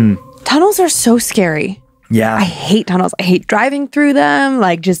 Tunnels are so scary. Yeah. I hate tunnels. I hate driving through them.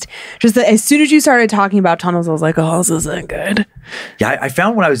 Like just as soon as you started talking about tunnels, I was like, oh, this isn't good. Yeah, I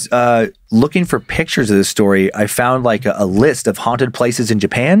found when I was looking for pictures of this story, I found like a list of haunted places in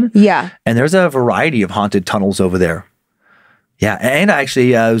Japan. Yeah. And there's a variety of haunted tunnels over there. Yeah, and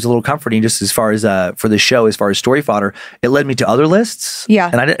actually, it was a little comforting just as far as for the show, as far as story fodder. It led me to other lists.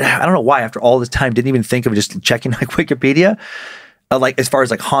 Yeah, and I don't know why. After all this time, didn't even think of just checking like Wikipedia, like as far as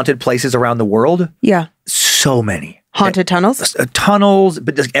like haunted places around the world. Yeah, so many haunted tunnels, tunnels,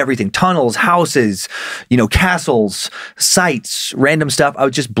 but just everything: tunnels, houses, castles, sites, random stuff. I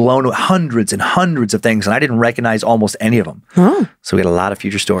was just blown away, hundreds and hundreds of things, and I didn't recognize almost any of them. Oh, so we had a lot of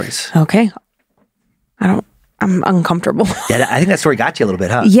future stories. Okay, I'm uncomfortable. Yeah, I think that story got you a little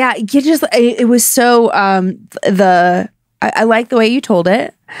bit, huh? Yeah, it was so, I like the way you told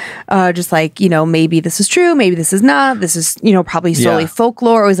it. Just like, maybe this is true, maybe this is not. This is, probably solely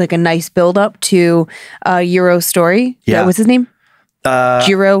folklore. It was like a nice build up to Euro's story. Yeah. What was his name?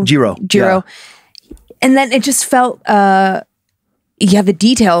 Jiro. Yeah. And then it just felt, the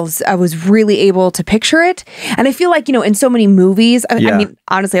details, I was really able to picture it. And I feel like, in so many movies, I mean,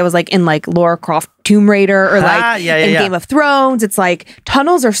 honestly, I was like in like Lara Croft Tomb Raider or like in Game of Thrones. It's like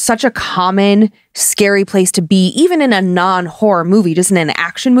tunnels are such a common, scary place to be, even in a non-horror movie, just in an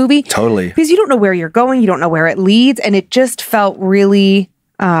action movie. Totally. Because you don't know where you're going. You don't know where it leads. And it just felt really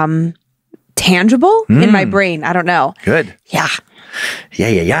tangible in my brain. I don't know. Good. Yeah.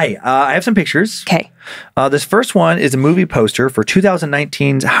 Yeah. I have some pictures. Okay. This first one is a movie poster for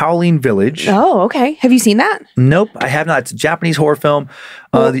 2019's Howling Village. Oh, okay. Have you seen that? Nope, I have not. It's a Japanese horror film.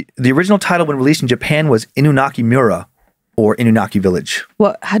 The original title when released in Japan was Inunaki Mura, or Inunaki Village.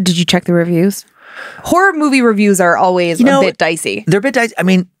 How did you check the reviews? Horror movie reviews are always a bit dicey. They're a bit dicey. I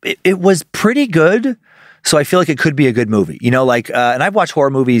mean, it was pretty good. So I feel like it could be a good movie, and I've watched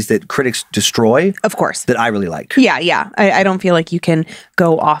horror movies that critics destroy. Of course. That I really like. Yeah. I don't feel like you can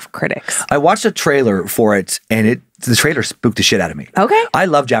go off critics. I watched a trailer for it, and the trailer spooked the shit out of me. Okay. I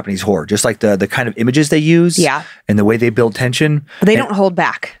love Japanese horror, just like the kind of images they use. Yeah. And the way they build tension. But they don't hold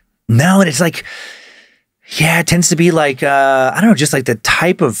back. No, and it's like, it tends to be like, I don't know, just like the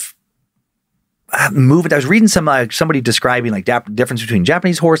type of movement. I was reading somebody describing like difference between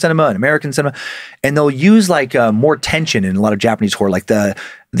Japanese horror cinema and American cinema, and they'll use like more tension in a lot of Japanese horror. Like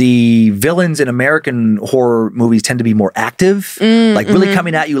the villains in American horror movies tend to be more active, like really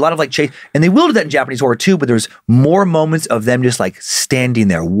coming at you. A lot of like chase, and they will do that in Japanese horror too. But there's more moments of them just like standing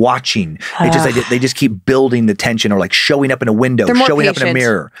there watching. It just like, they just keep building the tension, or like showing up in a window, showing up in a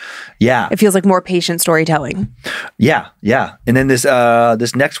mirror. Yeah, it feels like more patient storytelling. Yeah. And then this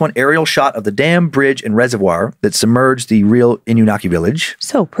next one, aerial shot of the dam, bridge, and reservoir that submerged the real Inunaki village.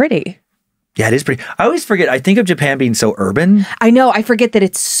 So pretty. Yeah, it is pretty. I always forget. I think of Japan being so urban. I know. I forget that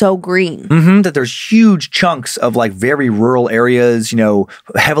it's so green. That there's huge chunks of like very rural areas,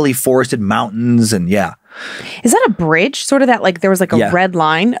 heavily forested mountains, and yeah. Is that a bridge? Sort of that, like there was like a red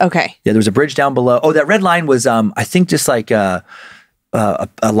line? Okay. Yeah, there was a bridge down below. Oh, that red line was, I think just like a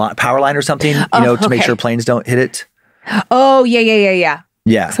power line or something, to make sure planes don't hit it. Oh, yeah.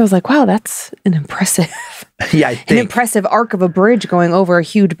 Yeah. So I was like, wow, that's an impressive, an impressive arc of a bridge going over a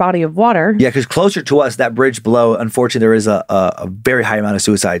huge body of water. Yeah, because closer to us, that bridge below, unfortunately, there is a very high amount of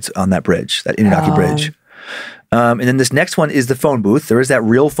suicides on that bridge, that Inunaki bridge. And then this next one is the phone booth. There is that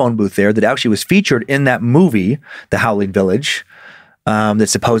real phone booth there that actually was featured in that movie, The Howling Village, that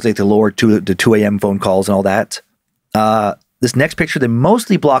supposedly the lower the 2 a.m. phone calls and all that. This next picture, the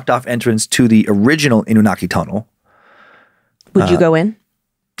mostly blocked off entrance to the original Inunaki tunnel. Would you go in?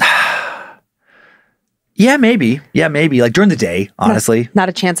 Yeah, maybe. Like during the day, honestly. Not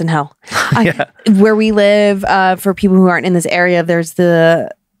a chance in hell. Where we live, for people who aren't in this area, there's the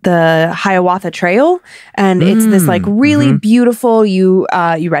Hiawatha Trail, and it's this like really beautiful. You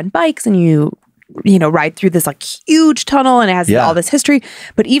rent bikes and you ride through this like huge tunnel, and it has all this history.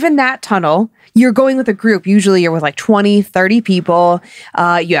 But even that tunnel, you're going with a group. Usually you're with like 20, 30 people.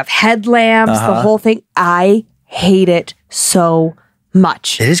 You have headlamps, the whole thing. I hate it so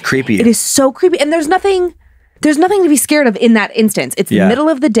much. It is creepy. It is so creepy. And there's nothing to be scared of in that instance. It's the middle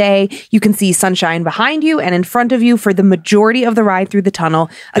of the day. You can see sunshine behind you and in front of you for the majority of the ride through the tunnel.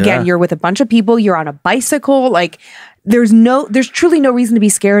 Again, you're with a bunch of people. You're on a bicycle. Like there's truly no reason to be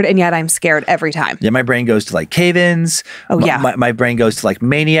scared. And yet I'm scared every time. Yeah. My brain goes to like cave-ins. Oh yeah. My brain goes to like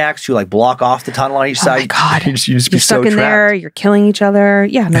maniacs who like block off the tunnel on each side. Oh my God. you just you're be stuck so in trapped. there. You're killing each other.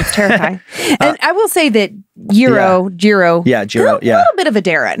 Yeah. No, it's terrifying. And I will say that Jiro. Jiro. A little bit of a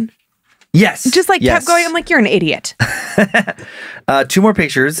Darren. Yes. Just like kept going. I'm like, you're an idiot. 2 more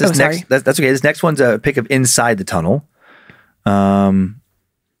pictures. That's okay. This next one's a pic of inside the tunnel. Now,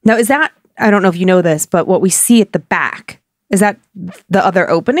 is that I don't know if you know this, but what we see at the back, is that the other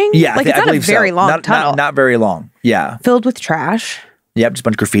opening? Yeah, like it's not a very long tunnel. Not very long. Yeah. Filled with trash. Yep, just a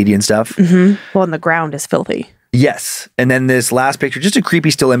bunch of graffiti and stuff. Well, and the ground is filthy. Yes. And then this last picture, just a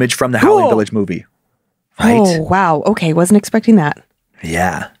creepy still image from the Howling Village movie. Right? Oh, wow. Okay, wasn't expecting that.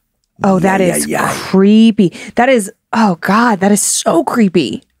 Yeah. Oh, that is creepy. That is, oh God, that is so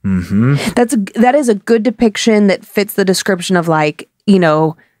creepy. That is a good depiction that fits the description of like, you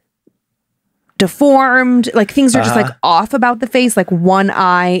know, deformed, like things are just like off about the face. Like one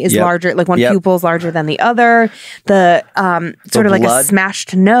eye is larger, like one pupil is larger than the other. The sort of like a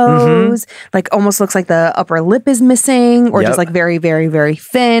smashed nose, like almost looks like the upper lip is missing or just like very, very, very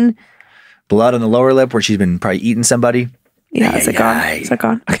thin. Blood on the lower lip where she's been probably eating somebody. Yeah, is it gone? Is it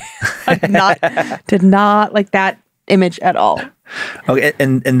gone? Okay. I did not like that image at all. Okay,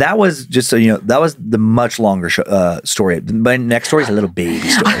 and that was just so you know, that was the much longer story. My next story is a little baby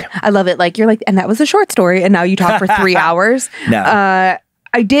story. I love it. Like you're like, and that was a short story, and now you talk for 3 hours. No,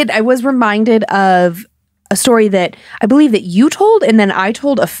 I was reminded of a story that I believe that you told, and then I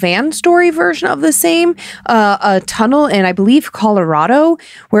told a fan story version of the same, a tunnel in, I believe, Colorado,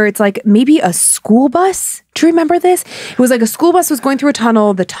 where it's like maybe a school bus. Do you remember this? It was like a school bus was going through a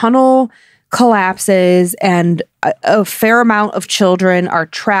tunnel. The tunnel collapses and a fair amount of children are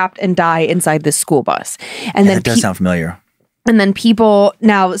trapped and die inside this school bus. And then that does sound familiar. And then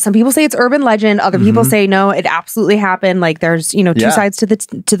some people say it's urban legend. Other people say, no, it absolutely happened. Like there's, you know, two sides to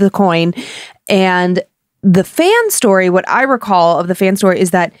the coin. And the fan story, what I recall of the fan story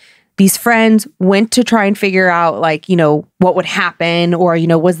is that these friends went to try and figure out like, you know, what would happen or, you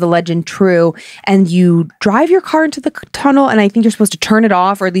know, was the legend true? And you drive your car into the tunnel and I think you're supposed to turn it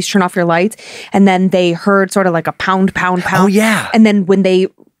off or at least turn off your lights. And then they heard sort of like a pound. Oh, yeah. And then when they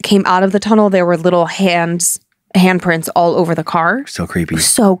came out of the tunnel, there were little handprints all over the car. So creepy.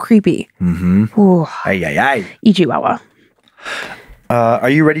 So creepy. Ooh. Ay. Ichiwawa. Are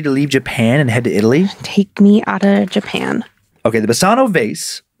you ready to leave Japan and head to Italy? Take me out of Japan. Okay, the Basano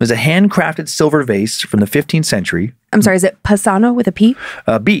vase is a handcrafted silver vase from the 15th century. I'm sorry, is it Basano with a P?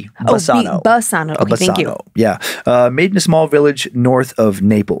 B. Basano. Oh, Basano. Okay, thank you. Yeah. Made in a small village north of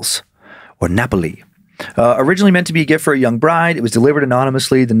Naples, or Napoli. Originally meant to be a gift for a young bride, it was delivered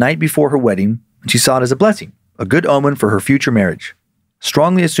anonymously the night before her wedding, and she saw it as a blessing, a good omen for her future marriage.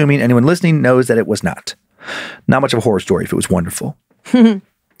 Strongly assuming anyone listening knows that it was not. Not much of a horror story if it was wonderful.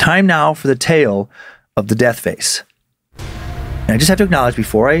 Time now for the tale of the death vase. And I just have to acknowledge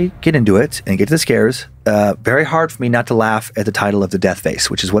before I get into it and get to the scares, very hard for me not to laugh at the title of the death vase,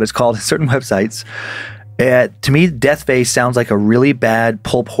 which is what it's called in certain websites. To me, Death Vase sounds like a really bad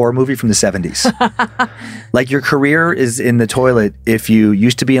pulp horror movie from the 70s. Like your career is in the toilet if you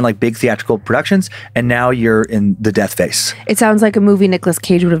used to be in like big theatrical productions and now you're in the Death Vase. It sounds like a movie Nicolas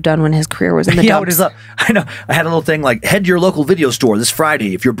Cage would have done when his career was in the dumps. I know. I had a little thing like, head to your local video store this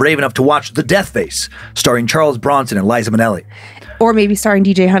Friday if you're brave enough to watch The Death Vase, starring Charles Bronson and Liza Minnelli. Or maybe starring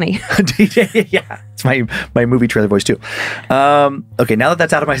DJ Honey. DJ, yeah. It's my movie trailer voice too. Okay, now that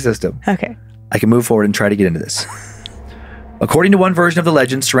that's out of my system. Okay. I can move forward and try to get into this. According to one version of the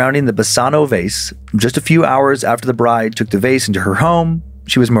legend surrounding the Basano vase, just a few hours after the bride took the vase into her home,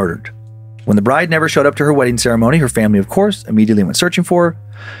 she was murdered. When the bride never showed up to her wedding ceremony, her family, of course, immediately went searching for her,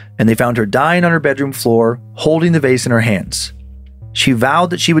 and they found her dying on her bedroom floor, holding the vase in her hands. She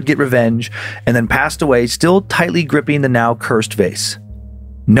vowed that she would get revenge, and then passed away, still tightly gripping the now cursed vase.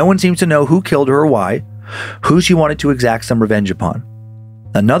 No one seems to know who killed her or why, who she wanted to exact some revenge upon.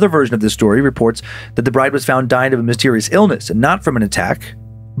 Another version of this story reports that the bride was found dying of a mysterious illness and not from an attack.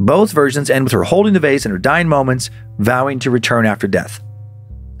 Both versions end with her holding the vase in her dying moments, vowing to return after death.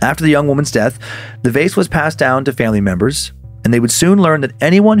 After the young woman's death, the vase was passed down to family members, and they would soon learn that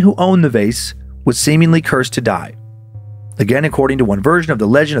anyone who owned the vase was seemingly cursed to die. Again, according to one version of the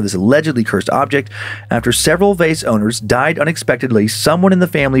legend of this allegedly cursed object, after several vase owners died unexpectedly, someone in the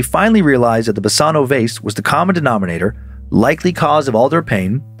family finally realized that the Basano vase was the common denominator, likely cause of all their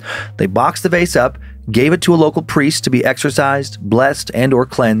pain. They boxed the vase up, gave it to a local priest to be exorcised, blessed, and or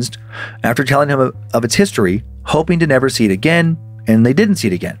cleansed, after telling him of its history, hoping to never see it again, and they didn't see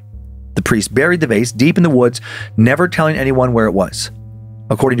it again. The priest buried the vase deep in the woods, never telling anyone where it was.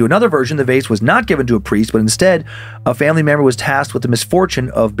 According to another version, the vase was not given to a priest, but instead, a family member was tasked with the misfortune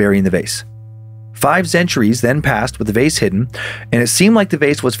of burying the vase. 5 centuries then passed with the vase hidden, and it seemed like the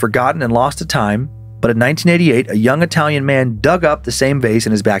vase was forgotten and lost to time. But in 1988, a young Italian man dug up the same vase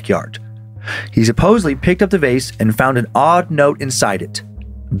in his backyard. He supposedly picked up the vase and found an odd note inside it.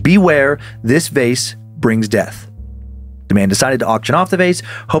 Beware, this vase brings death. The man decided to auction off the vase,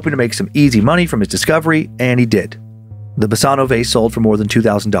 hoping to make some easy money from his discovery, and he did. The Basano vase sold for more than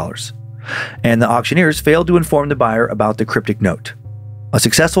 $2,000. and the auctioneers failed to inform the buyer about the cryptic note. A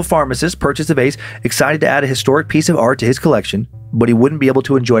successful pharmacist purchased the vase, excited to add a historic piece of art to his collection, but he wouldn't be able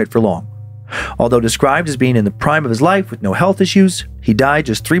to enjoy it for long. Although described as being in the prime of his life with no health issues, he died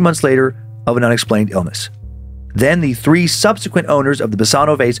just 3 months later of an unexplained illness. Then the 3 subsequent owners of the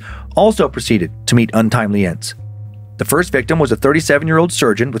Basano vase also proceeded to meet untimely ends. The first victim was a 37-year-old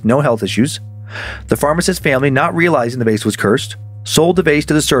surgeon with no health issues. The pharmacist's family, not realizing the vase was cursed, sold the vase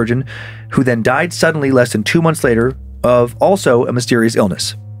to the surgeon, who then died suddenly less than 2 months later of also a mysterious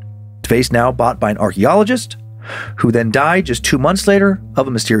illness. The vase now bought by an archaeologist, who then died just 2 months later of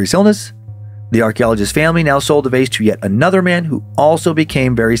a mysterious illness. The archaeologist's family now sold the vase to yet another man who also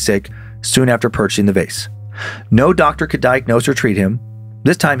became very sick soon after purchasing the vase. No doctor could diagnose or treat him.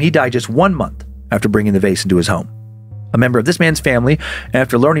 This time he died just 1 month after bringing the vase into his home. A member of this man's family,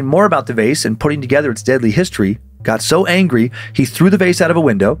 after learning more about the vase and putting together its deadly history, got so angry he threw the vase out of a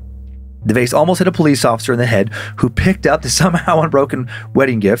window. The vase almost hit a police officer in the head, who picked up the somehow unbroken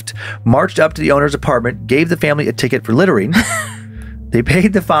wedding gift, marched up to the owner's apartment, gave the family a ticket for littering. They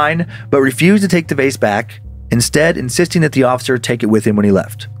paid the fine, but refused to take the vase back, instead insisting that the officer take it with him when he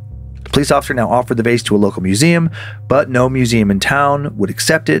left. The police officer now offered the vase to a local museum, but no museum in town would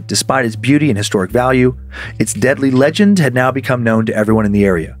accept it despite its beauty and historic value. Its deadly legend had now become known to everyone in the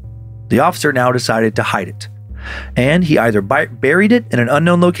area. The officer now decided to hide it, and he either buried it in an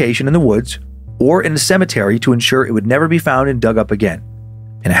unknown location in the woods or in a cemetery to ensure it would never be found and dug up again,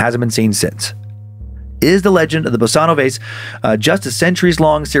 and it hasn't been seen since. Is the legend of the Basano vase just a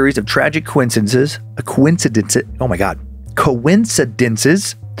centuries-long series of tragic coincidences,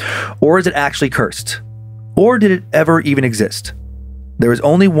 or is it actually cursed? Or did it ever even exist? There is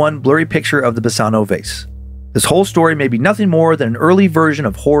only one blurry picture of the Basano vase. This whole story may be nothing more than an early version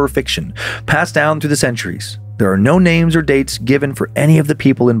of horror fiction, passed down through the centuries. There are no names or dates given for any of the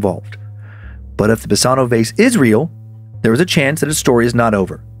people involved. But if the Basano vase is real, there is a chance that its story is not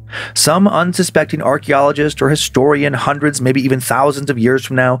over. Some unsuspecting archaeologist or historian hundreds, maybe even thousands of years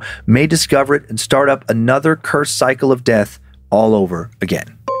from now, may discover it and start up another cursed cycle of death all over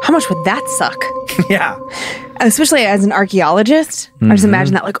again. How much would that suck? Yeah. Especially as an archaeologist. I just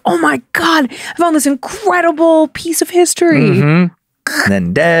imagine that, like, oh my God, I found this incredible piece of history. And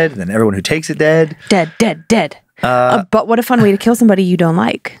then dead, and then everyone who takes it dead. Dead. But what a fun way to kill somebody you don't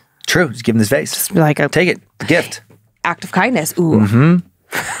like. True. Just give them this vase. Just be like a take it. The gift. Act of kindness. Ooh.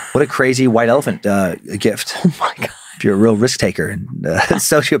 What a crazy white elephant gift. Oh my God. If you're a real risk taker and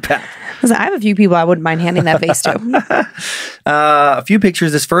sociopath. Listen, I have a few people I wouldn't mind handing that vase to. A few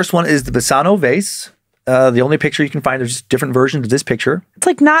pictures. This first one is the Basano vase. The only picture you can find, there's just different versions of this picture. It's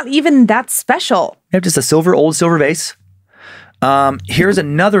like not even that special. You have just a old silver vase. Here's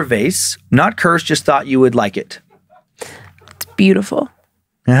another vase. Not cursed, just thought you would like it. It's beautiful.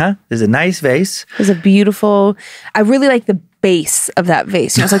 There's a nice vase. There's a beautiful, I really like the base of that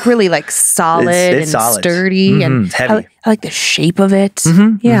vase. You know, it's like really like solid it's and solid. sturdy. And it's heavy. I like the shape of it.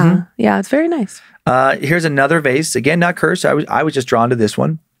 Yeah, it's very nice. Here's another vase. Again, not cursed. I was just drawn to this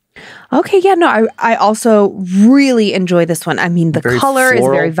one. Okay, yeah, no, I also really enjoy this one. I mean, the color is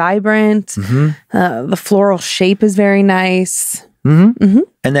very vibrant. The floral shape is very nice. And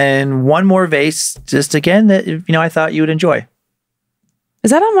then one more vase, just again, that, you know, I thought you would enjoy. Is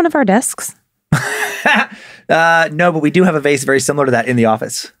that on one of our desks? No, but we do have a vase very similar to that in the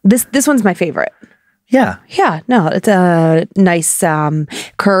office. This one's my favorite. Yeah. Yeah, no, it's a nice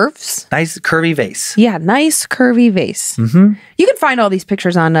curves. Nice curvy vase. Yeah, nice curvy vase. You can find all these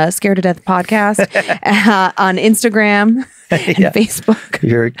pictures on Scared to Death podcast on Instagram and Facebook. If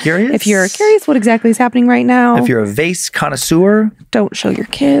you're curious? If you're curious what exactly is happening right now. If you're a vase connoisseur. Don't show your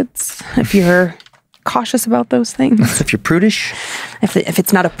kids. If you're cautious about those things. If you're prudish. If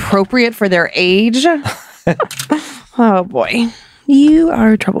it's not appropriate for their age. Oh boy. You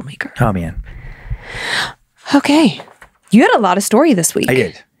are a troublemaker. Oh man. Okay. You had a lot of story this week. I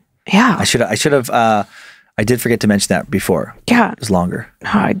did. Yeah. I should have I did forget to mention that before. Yeah. It was longer.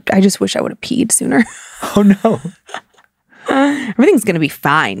 Oh, I just wish I would have peed sooner. Oh no. Everything's going to be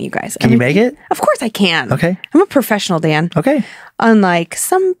fine, you guys. Can you make it? Of course I can. Okay. I'm a professional, Dan. Okay. Unlike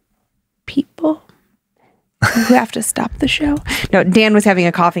some people who have to stop the show. No, Dan was having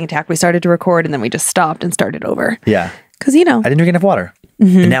a coughing attack. We started to record and then we just stopped and started over. Yeah. Because, you know. I didn't drink enough water.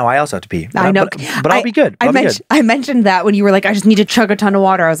 And now I also have to pee. But I know. But I'll be good. I mentioned that when you were like, I just need to chug a ton of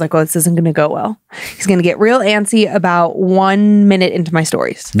water. I was like, well, this isn't going to go well. He's going to get real antsy about 1 minute into my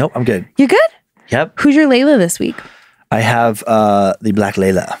stories. Nope, I'm good. You good? Yep. Who's your Layla this week? I have the Black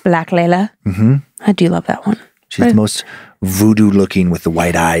Layla. Black Layla? I do love that one. She's the most voodoo looking with the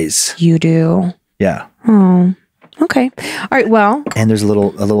white eyes. You do? Yeah. Oh. Okay. All right. Well. And there's a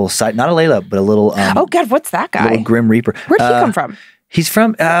little side, not a Layla, but a little. Oh God, what's that guy? Little Grim Reaper. Where'd he come from? He's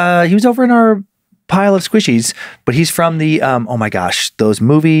from. He was over in our pile of squishies, but he's from the. Oh my gosh, those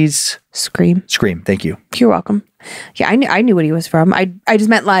movies. Scream. Thank you. You're welcome. Yeah, I knew what he was from. I just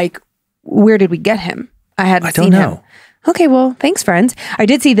meant like, where did we get him? I don't know. Okay, well, thanks, friends. I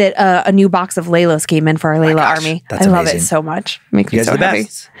did see that a new box of Laylas came in for our Layla army. That's I love amazing. it so much. Makes You me guys so are the happy.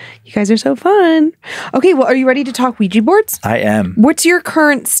 best. You guys are so fun. Okay, well, are you ready to talk Ouija boards? I am. What's your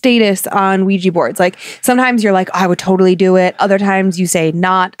current status on Ouija boards? Like, sometimes you're like, oh, I would totally do it. Other times you say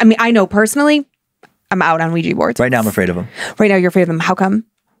not. I mean, I know personally, I'm out on Ouija boards. Right now, I'm afraid of them. Right now, you're afraid of them. How come?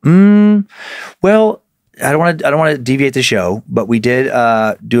 Well, I don't want to deviate the show, but we did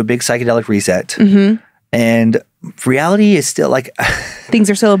do a big psychedelic reset, and reality is still like Things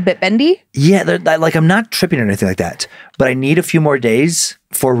are still a bit bendy? yeah, like I'm not tripping or anything like that, but I need a few more days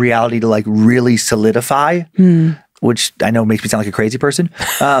for reality to like really solidify, which I know makes me sound like a crazy person.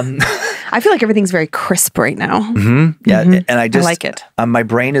 I feel like everything's very crisp right now. Yeah, and I just like it. My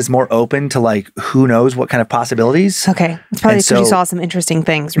brain is more open to like who knows what kind of possibilities. Okay. It's probably And because you so- saw some interesting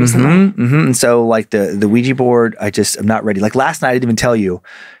things recently. And so like the Ouija board, I'm not ready. Like last night, I didn't even tell you.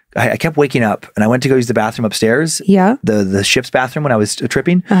 I kept waking up and I went to go use the bathroom upstairs. Yeah. The ship's bathroom when I was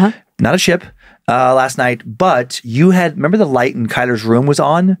tripping. Not a ship last night, but remember the light in Kyler's room was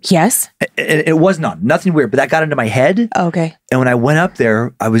on? Yes. It wasn't on. Nothing weird, but that got into my head. Okay. And when I went up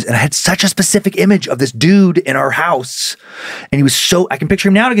there, I had such a specific image of this dude in our house. And he was I can picture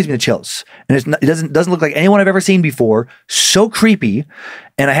him now, it gives me the chills. And it doesn't look like anyone I've ever seen before. So creepy.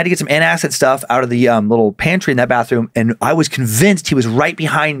 And I had to get some antacid stuff out of the little pantry in that bathroom. And I was convinced he was right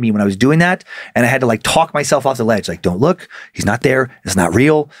behind me when I was doing that. And I had to like talk myself off the ledge. Like, don't look, he's not there. It's not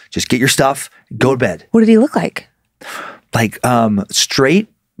real. Just get your stuff, go to bed. What did he look like? Like straight,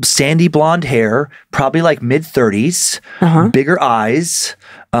 sandy blonde hair, probably like mid-30s, bigger eyes,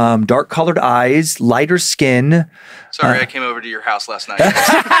 dark colored eyes, lighter skin. Sorry, I came over to your house last night.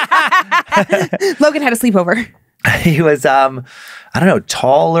 Logan had a sleepover. He was, I don't know,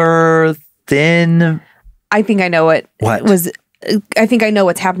 taller, thin. I think I know what was. I think I know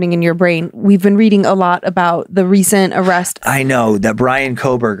what's happening in your brain. We've been reading a lot about the recent arrest. I know, that Brian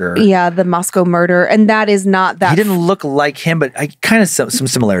Koberger. Yeah, the Moscow murder. And that is not that. He didn't look like him, but I kind of some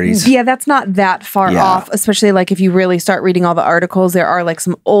similarities. Yeah, that's not that far off, especially like if you really start reading all the articles, there are like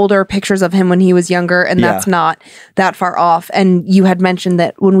some older pictures of him when he was younger, and that's not that far off. And you had mentioned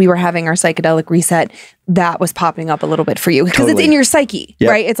that when we were having our psychedelic reset, that was popping up a little bit for you because it's in your psyche,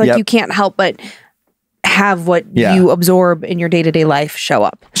 right? It's like you can't help but have what you absorb in your day-to-day life show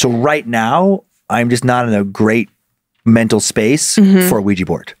up. So right now, I'm just not in a great mental space for a Ouija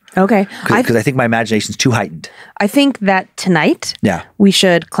board. Okay. Because I think my imagination's too heightened. I think that tonight we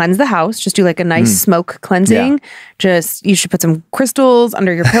should cleanse the house, just do like a nice smoke cleansing. You should put some crystals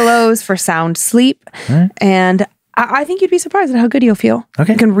under your pillows for sound sleep. And I think you'd be surprised at how good you'll feel.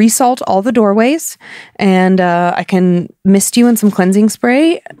 Okay. You can resalt all the doorways, and I can mist you in some cleansing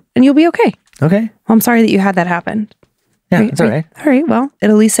spray, and you'll be okay. Okay. Well, I'm sorry that you had that happen. Yeah, it's all right. All right. Well,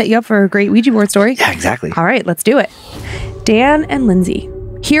 it'll at least set you up for a great Ouija board story. Yeah, exactly. All right, let's do it. Dan and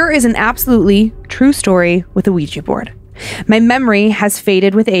Lynze. Here is an absolutely true story with a Ouija board. My memory has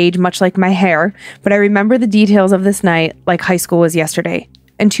faded with age, much like my hair, but I remember the details of this night like high school was yesterday.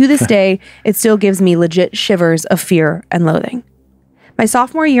 And to this day, it still gives me legit shivers of fear and loathing. My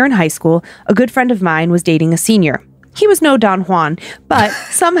sophomore year in high school, a good friend of mine was dating a senior. He was no Don Juan, but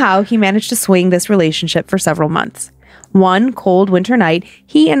somehow he managed to swing this relationship for several months. One cold winter night,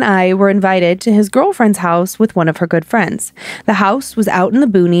 he and I were invited to his girlfriend's house with one of her good friends. The house was out in the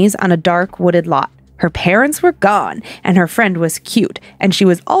boonies on a dark wooded lot. Her parents were gone, and her friend was cute, and she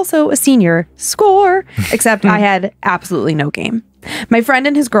was also a senior. Score! Except I had absolutely no game. My friend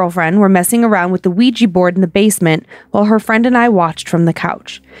and his girlfriend were messing around with the Ouija board in the basement while her friend and I watched from the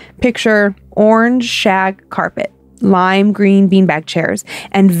couch. Picture orange shag carpet, lime green beanbag chairs,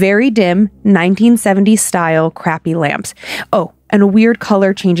 and very dim 1970s style crappy lamps. Oh, and a weird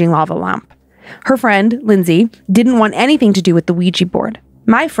color changing lava lamp. Her friend, Lynze, didn't want anything to do with the Ouija board.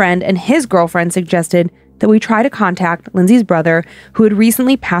 My friend and his girlfriend suggested that we try to contact Lynze's brother, who had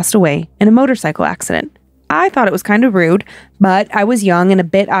recently passed away in a motorcycle accident. I thought it was kind of rude, but I was young and a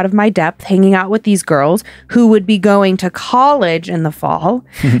bit out of my depth hanging out with these girls who would be going to college in the fall.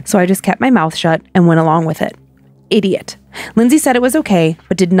 So I just kept my mouth shut and went along with it. Idiot. Lynze said it was okay,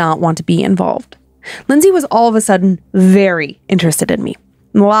 but did not want to be involved. Lynze was all of a sudden very interested in me.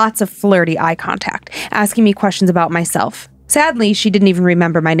 Lots of flirty eye contact, asking me questions about myself. Sadly, she didn't even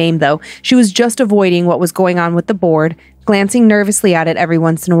remember my name, though. She was just avoiding what was going on with the board, glancing nervously at it every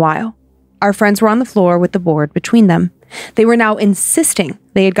once in a while. Our friends were on the floor with the board between them. They were now insisting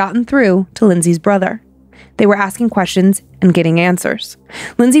they had gotten through to Lynze's brother. They were asking questions and getting answers.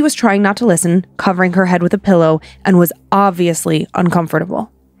 Lynze was trying not to listen, covering her head with a pillow, and was obviously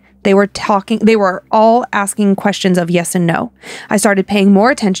uncomfortable. They were all asking questions of yes and no. I started paying more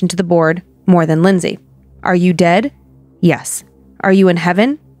attention to the board, more than Lynze. Are you dead? Yes. Are you in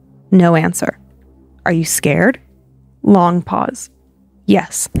heaven? No answer. Are you scared? Long pause.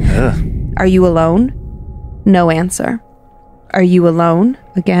 Yes. Ugh. Are you alone? No answer. Are you alone?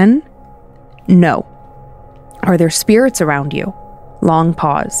 Again? No. Are there spirits around you? Long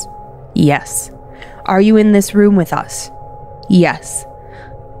pause. Yes. Are you in this room with us? Yes.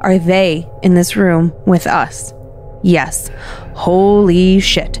 Are they in this room with us? Yes. Holy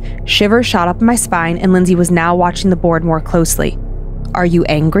shit. Shivers shot up my spine, and Lynze was now watching the board more closely. Are you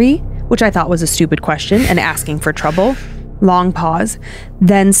angry? Which I thought was a stupid question and asking for trouble. Long pause.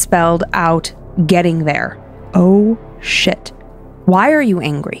 Then spelled out, getting there. Oh shit. Why are you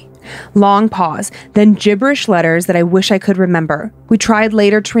angry? Long pause, then gibberish letters that I wish I could remember. We tried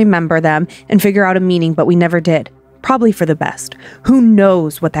later to remember them and figure out a meaning, but we never did. Probably for the best. Who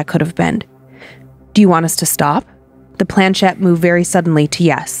knows what that could have been? Do you want us to stop? The planchette moved very suddenly to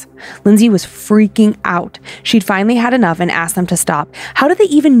yes. Lynze was freaking out. She'd finally had enough and asked them to stop. How did they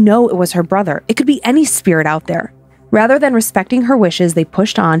even know it was her brother? It could be any spirit out there. Rather than respecting her wishes, they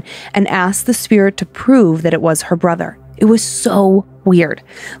pushed on and asked the spirit to prove that it was her brother. It was so weird.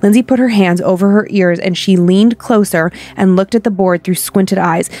 Lynze put her hands over her ears and she leaned closer and looked at the board through squinted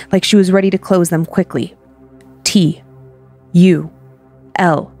eyes like she was ready to close them quickly. T. U.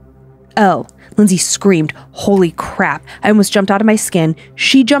 L. L. Lynze screamed, holy crap. I almost jumped out of my skin.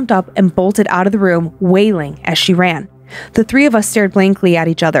 She jumped up and bolted out of the room, wailing as she ran. The three of us stared blankly at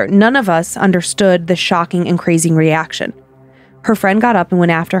each other. None of us understood the shocking and crazy reaction. Her friend got up and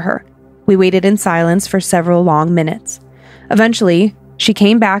went after her. We waited in silence for several long minutes. Eventually, she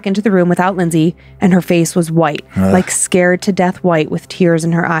came back into the room without Lynze, and her face was white, like scared to death white with tears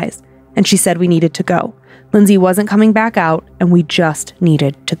in her eyes. And she said we needed to go. Lynze wasn't coming back out, and we just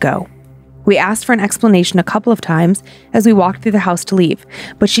needed to go. We asked for an explanation a couple of times as we walked through the house to leave,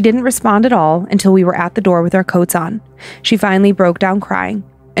 but she didn't respond at all until we were at the door with our coats on. She finally broke down crying.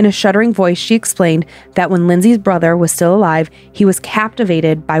 In a shuddering voice, she explained that when Lynze's brother was still alive, he was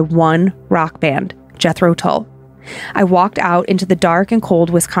captivated by one rock band, Jethro Tull. I walked out into the dark and cold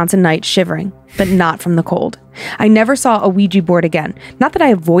Wisconsin night shivering, but not from the cold. I never saw a Ouija board again. Not that I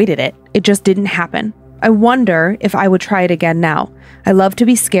avoided it, it just didn't happen. I wonder if I would try it again now. I love to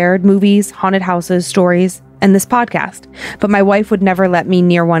be scared, movies, haunted houses, stories, and this podcast. But my wife would never let me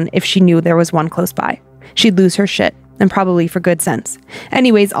near one if she knew there was one close by. She'd lose her shit, and probably for good sense.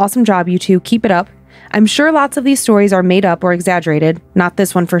 Anyways, awesome job, you two. Keep it up. I'm sure lots of these stories are made up or exaggerated, not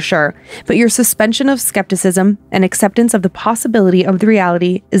this one for sure, but your suspension of skepticism and acceptance of the possibility of the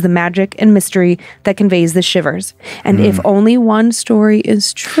reality is the magic and mystery that conveys the shivers. And if only one story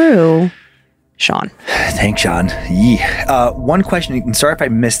is true, Sean. Thanks, Sean. Yeah. One question, and sorry if I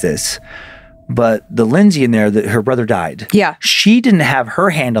missed this, but the Lynze in there, that her brother died. Yeah. She didn't have her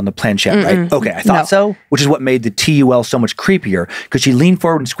hand on the planchette, right? Okay, I thought so, which is what made the TUL so much creepier, because she leaned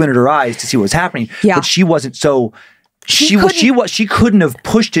forward and squinted her eyes to see what was happening, but she wasn't so... She couldn't have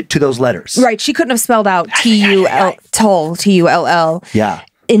pushed it to those letters. Right, she couldn't have spelled out T-U-L, Tull, T-U-L-L. Yeah.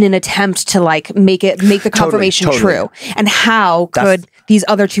 In an attempt to make the confirmation true. And how could these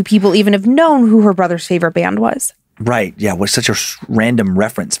other two people even have known who her brother's favorite band was? Right. Yeah. Was such a random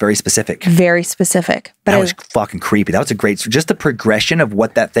reference. Very specific. Very specific. But that was fucking creepy. That was a great, just the progression of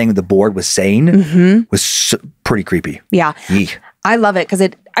what that thing, the board was saying was pretty creepy. Yeah. Eek. I love it because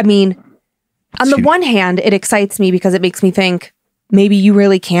on the one hand, it excites me because it makes me think maybe you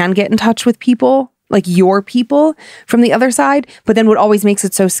really can get in touch with people, like your people from the other side. But then what always makes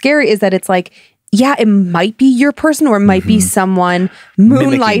it so scary is that it's like, yeah, it might be your person or it might be someone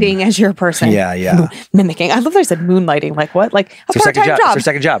moonlighting as your person. Yeah, yeah. Mimicking. I love that I said moonlighting. Like what? Like a part-time job. It's their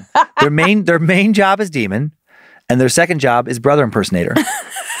second job. Their main job is demon, and their second job is brother impersonator.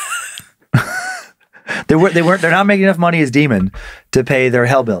 They're not making enough money as demon to pay their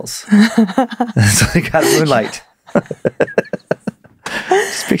hell bills. So they got moonlight.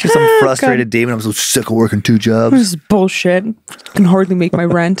 Just picture some frustrated demon. I'm so sick of working 2 jobs. This is bullshit. I can hardly make my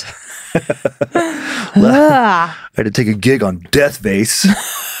rent. I had to take a gig on Death Vase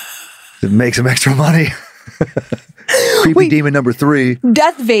to make some extra money. Creepy demon number 3.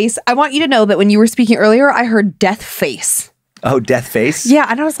 Death Vase. I want you to know that when you were speaking earlier, I heard Death Face. Oh, death face? Yeah,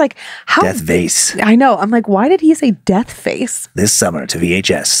 and I was like, how? Death vase. I know. I'm like, why did he say death face? This summer to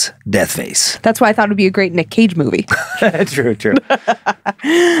VHS, Death Face. That's why I thought it would be a great Nick Cage movie. True.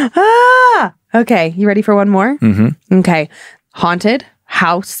 Okay, you ready for one more? Mm-hmm. Okay. Haunted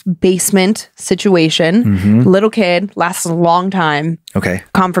house basement situation. Mm-hmm. Little kid, lasts a long time. Okay.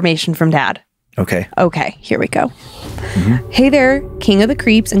 Confirmation from dad. Okay. Okay, here we go. Mm-hmm. Hey there, king of the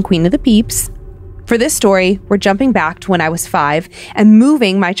creeps and queen of the peeps. For this story, we're jumping back to when I was 5 and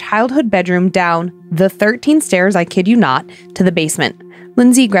moving my childhood bedroom down the 13 stairs, I kid you not, to the basement.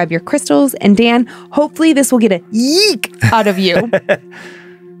 Lynze, grab your crystals, and Dan, hopefully this will get a yeek out of you.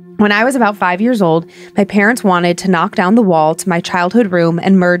 When I was about 5 years old, my parents wanted to knock down the wall to my childhood room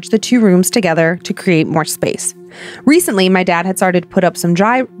and merge the 2 rooms together to create more space. Recently, my dad had started to put up some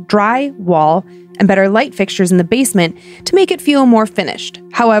dry wall and better light fixtures in the basement to make it feel more finished.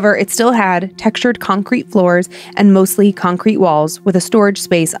 However, it still had textured concrete floors and mostly concrete walls with a storage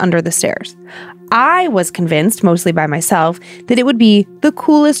space under the stairs. I was convinced, mostly by myself, that it would be the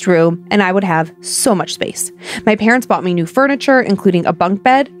coolest room and I would have so much space. My parents bought me new furniture, including a bunk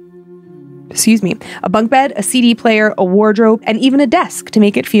bed, a CD player, a wardrobe, and even a desk to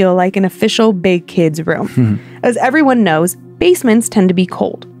make it feel like an official big kid's room. As everyone knows, basements tend to be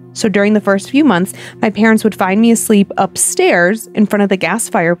cold. So during the first few months, my parents would find me asleep upstairs in front of the gas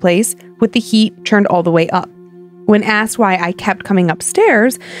fireplace with the heat turned all the way up. When asked why I kept coming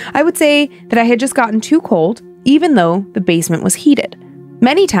upstairs, I would say that I had just gotten too cold, even though the basement was heated.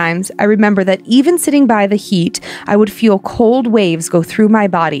 Many times, I remember that even sitting by the heat, I would feel cold waves go through my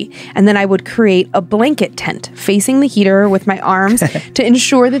body, and then I would create a blanket tent facing the heater with my arms to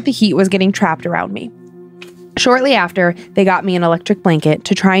ensure that the heat was getting trapped around me. Shortly after, they got me an electric blanket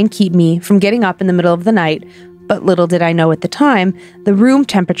to try and keep me from getting up in the middle of the night, but little did I know at the time, the room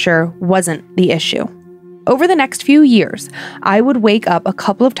temperature wasn't the issue. Over the next few years, I would wake up a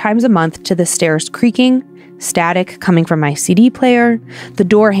couple of times a month to the stairs creaking, static coming from my CD player, the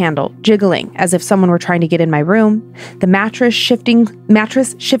door handle jiggling as if someone were trying to get in my room, the mattress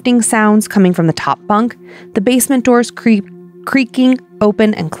shifting sounds coming from the top bunk, the basement doors creaking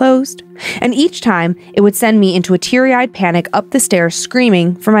open and closed, and each time it would send me into a teary-eyed panic up the stairs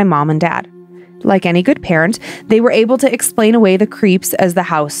screaming for my mom and dad. Like any good parent, they were able to explain away the creeps as the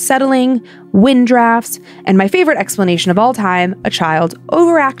house settling, wind drafts, and my favorite explanation of all time, a child's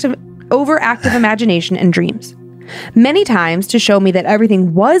overactive imagination and dreams. Many times, to show me that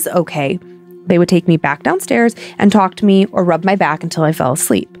everything was okay, they would take me back downstairs and talk to me or rub my back until I fell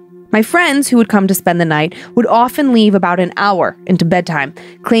asleep. My friends who would come to spend the night would often leave about an hour into bedtime,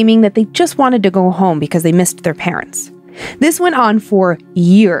 claiming that they just wanted to go home because they missed their parents. This went on for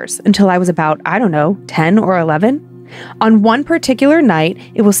years until I was about, 10 or 11. On one particular night,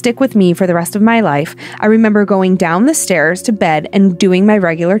 it will stick with me for the rest of my life. I remember going down the stairs to bed and doing my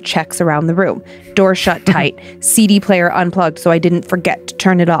regular checks around the room. Door shut tight, CD player unplugged so I didn't forget to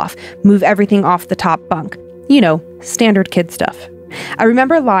turn it off, move everything off the top bunk. Standard kid stuff. I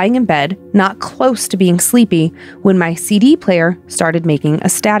remember lying in bed, not close to being sleepy, when my CD player started making a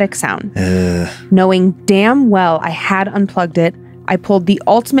static sound. Knowing damn well I had unplugged it, I pulled the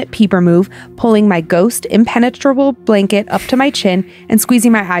ultimate peeper move, pulling my ghost impenetrable blanket up to my chin and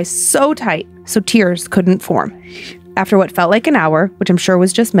squeezing my eyes so tight so tears couldn't form. After what felt like an hour, which I'm sure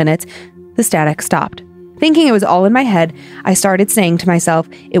was just minutes, the static stopped. Thinking it was all in my head, I started saying to myself,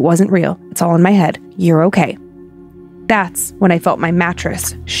 it wasn't real, it's all in my head, you're okay. That's when I felt my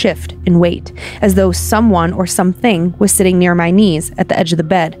mattress shift in weight, as though someone or something was sitting near my knees at the edge of the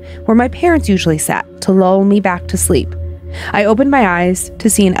bed, where my parents usually sat to lull me back to sleep. I opened my eyes to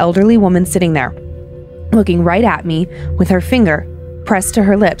see an elderly woman sitting there, looking right at me with her finger pressed to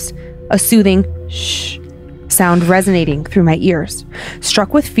her lips, a soothing shh sound resonating through my ears.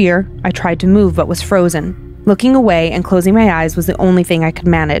 Struck with fear, I tried to move but was frozen. Looking away and closing my eyes was the only thing I could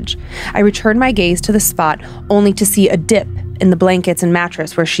manage. I returned my gaze to the spot, only to see a dip in the blankets and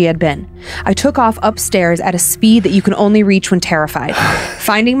mattress where she had been. I took off upstairs at a speed that you can only reach when terrified.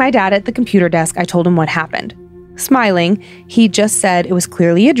 Finding my dad at the computer desk, I told him what happened. Smiling, he just said it was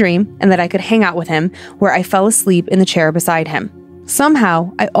clearly a dream and that I could hang out with him, where I fell asleep in the chair beside him.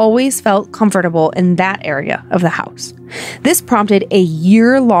 Somehow, I always felt comfortable in that area of the house. This prompted a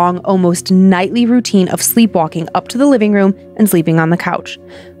year-long, almost nightly routine of sleepwalking up to the living room and sleeping on the couch.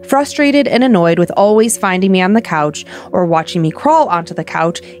 Frustrated and annoyed with always finding me on the couch or watching me crawl onto the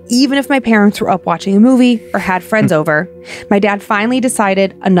couch, even if my parents were up watching a movie or had friends over, my dad finally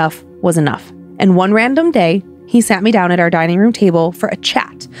decided enough was enough. And one random day, he sat me down at our dining room table for a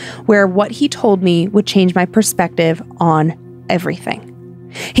chat, where what he told me would change my perspective on everything.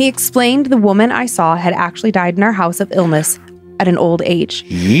 He explained the woman I saw had actually died in our house of illness at an old age.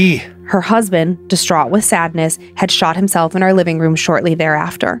 Yee. Her husband, distraught with sadness, had shot himself in our living room shortly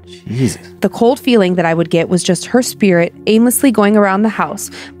thereafter. Jesus. The cold feeling that I would get was just her spirit aimlessly going around the house,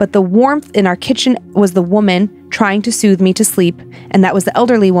 but the warmth in our kitchen was the woman trying to soothe me to sleep, and that was the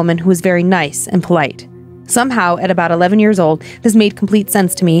elderly woman who was very nice and polite. Somehow, at about 11 years old, this made complete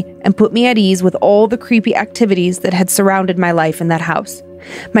sense to me and put me at ease with all the creepy activities that had surrounded my life in that house.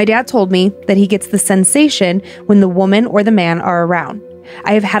 My dad told me that he gets the sensation when the woman or the man are around.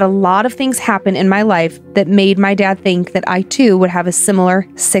 I have had a lot of things happen in my life that made my dad think that I too would have a similar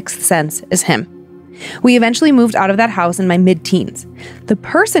sixth sense as him. We eventually moved out of that house in my mid-teens. The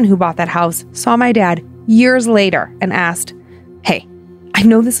person who bought that house saw my dad years later and asked, "Hey, I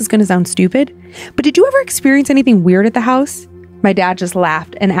know this is going to sound stupid, but did you ever experience anything weird at the house?" My dad just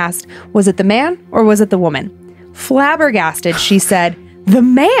laughed and asked, "Was it the man or was it the woman?" Flabbergasted, she said, "The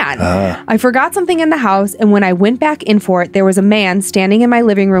man!" I forgot something in the house, and when I went back in for it, there was a man standing in my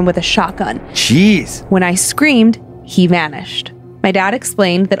living room with a shotgun. Jeez. When I screamed, he vanished. My dad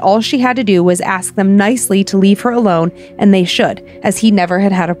explained that all she had to do was ask them nicely to leave her alone, and they should, as he never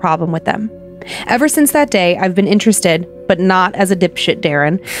had a problem with them. Ever since that day, I've been interested, but not as a dipshit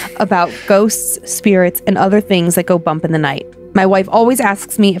Darren, about ghosts, spirits, and other things that go bump in the night. My wife always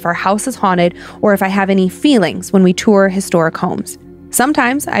asks me if our house is haunted or if I have any feelings when we tour historic homes.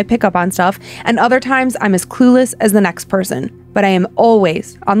 Sometimes I pick up on stuff, and other times I'm as clueless as the next person. But I am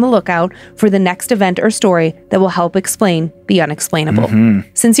always on the lookout for the next event or story that will help explain the unexplainable.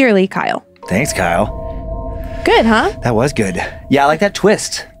 Sincerely, Kyle. Thanks, Kyle. Good, huh? That was good. Yeah, I like that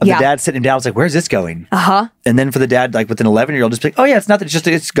twist of Yeah. the dad sitting him down. I was like, where's this going? Uh-huh. And then for the dad, like with an 11-year-old, just be like, oh yeah, it's nothing.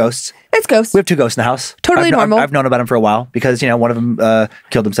 It's ghosts. It's ghosts. We have 2 ghosts in the house. Totally normal. I've known about them for a while because, one of them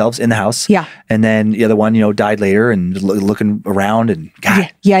killed themselves in the house. Yeah. And then the other one, died later and looking around and God.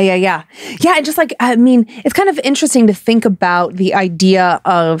 Yeah. Yeah, and just like, I mean, it's kind of interesting to think about the idea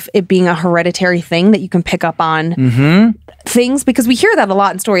of it being a hereditary thing that you can pick up on things, because we hear that a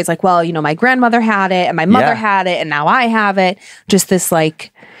lot in stories like, well, my grandmother had it and my mother had it and now I have it. Just this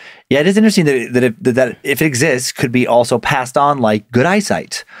like... Yeah, it is interesting that if it exists, could be also passed on like good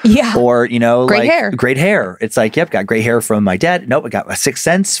eyesight. Yeah. Or, great hair. Great hair. It's like, yep, got great hair from my dad. Nope, I got a sixth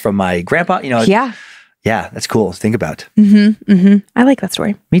sense from my grandpa. Yeah. Yeah, that's cool to think about. I like that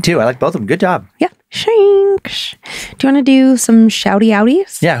story. Me too. I like both of them. Good job. Yeah. Shanks. Do you want to do some shouty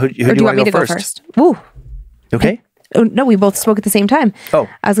outies? Yeah. Who do you want me to go first? Woo. Okay. Oh, no, we both spoke at the same time. Oh.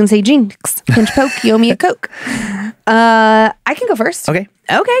 I was going to say, Jinx, pinch poke, you owe me a Coke. I can go first. Okay.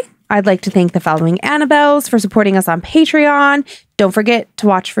 I'd like to thank the following Annabelles for supporting us on Patreon. Don't forget to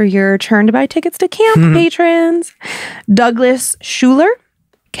watch for your turn to buy tickets to camp, patrons. Douglas Schuler,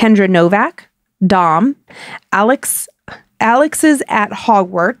 Kendra Novak, Dom, Alex's at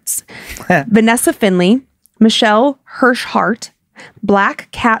Hogwarts, Vanessa Finley, Michelle Hirschhart, Black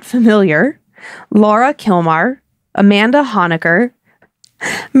Cat Familiar, Laura Kilmar, Amanda Honecker,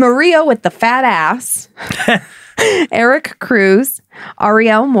 Maria with the fat ass, Eric Cruz,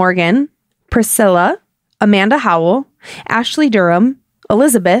 Ariel Morgan, Priscilla, Amanda Howell, Ashley Durham,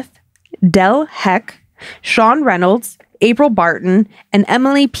 Elizabeth, Del Heck, Sean Reynolds, April Barton, and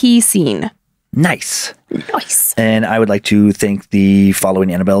Emily P. Scene. Nice. Nice. And I would like to thank the following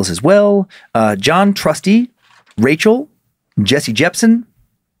Annabelles as well. John Trusty, Rachel, Jesse Jepson,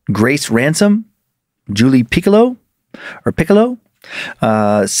 Grace Ransom, Julie Piccolo,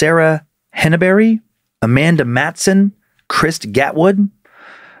 Sarah Henneberry, Amanda Matson, Chris Gatwood,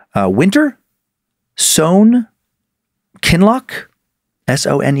 Winter, Soane Kinlock,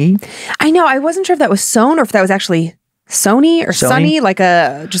 Sone. I know. I wasn't sure if that was Soane or if that was actually Sony or Sunny, like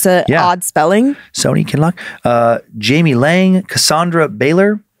just a odd spelling. Sony Kinlock. Jamie Lang, Cassandra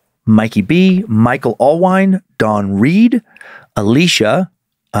Baylor, Mikey B, Michael Allwine, Dawn Reed, Alicia,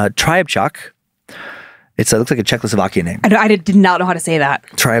 Triabchuk. It looks like a Czechoslovakian name. I did not know how to say that.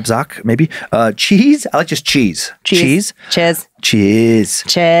 Triabzak, maybe. Cheese. I like just cheese. Cheese. Cheers. Cheese.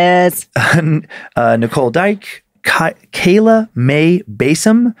 Cheers. Nicole Dyke, Kayla May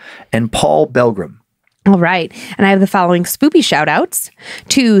Basom, and Paul Belgram. All right. And I have the following spoopy shout outs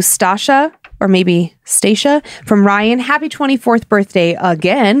to Stasha, or maybe Stacia, from Ryan. Happy 24th birthday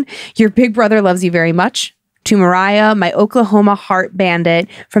again. Your big brother loves you very much. To Mariah, my Oklahoma heart bandit,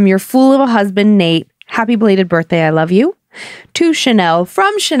 from your fool of a husband, Nate. Happy belated birthday. I love you. To Chanel,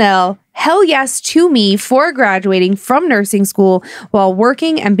 from Chanel, hell yes to me for graduating from nursing school while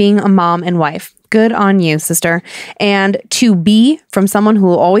working and being a mom and wife. Good on you, sister. And to B, from someone who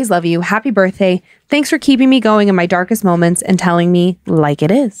will always love you. Happy birthday. Thanks for keeping me going in my darkest moments and telling me like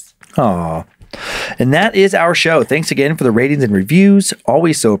it is. Aw. And that is our show. Thanks again for the ratings and reviews.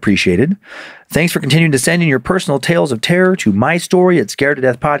 Always so appreciated. Thanks for continuing to send in your personal tales of terror to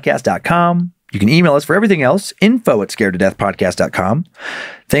mystory@scaredtodeathpodcast.com. You can email us for everything else, info@scaredtodeathpodcast.com.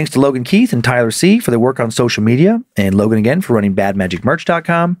 Thanks to Logan Keith and Tyler C. for their work on social media, and Logan again for running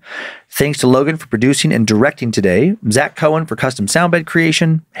badmagicmerch.com. Thanks to Logan for producing and directing today, Zach Cohen for custom soundbed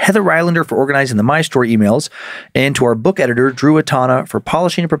creation, Heather Rylander for organizing the My Story emails, and to our book editor, Drew Atana, for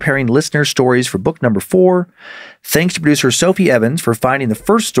polishing and preparing listener stories for book number 4. Thanks to producer Sophie Evans for finding the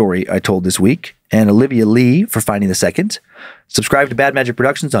first story I told this week, and Olivia Lee for finding the second. Subscribe to Bad Magic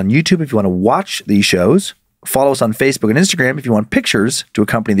Productions on YouTube if you want to watch these shows. Follow us on Facebook and Instagram if you want pictures to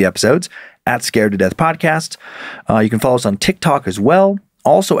accompany the episodes, @Scared to Death Podcast. You can follow us on TikTok as well,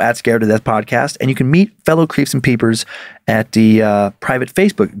 also @Scared to Death Podcast. And you can meet fellow Creeps and Peepers at the private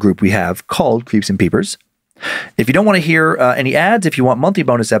Facebook group we have called Creeps and Peepers. If you don't want to hear any ads, if you want monthly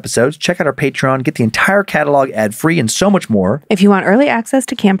bonus episodes, check out our Patreon, get the entire catalog ad-free and so much more. If you want early access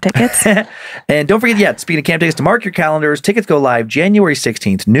to camp tickets. And don't forget speaking of camp tickets, to mark your calendars, tickets go live January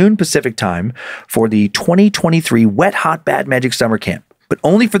 16th, noon Pacific time for the 2023 Wet Hot Bad Magic Summer Camp. But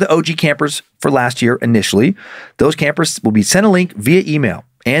only for the OG campers for last year initially. Those campers will be sent a link via email,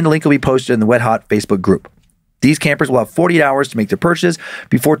 and the link will be posted in the Wet Hot Facebook group. These campers will have 48 hours to make their purchases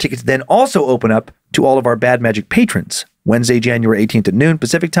before tickets then also open up to all of our Bad Magic patrons. Wednesday, January 18th at noon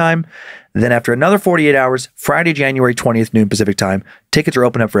Pacific time. Then after another 48 hours, Friday, January 20th, noon Pacific time, tickets are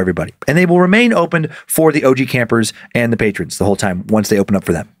open up for everybody. And they will remain open for the OG campers and the patrons the whole time once they open up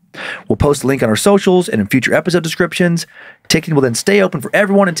for them. We'll post a link on our socials and in future episode descriptions. Ticketing will then stay open for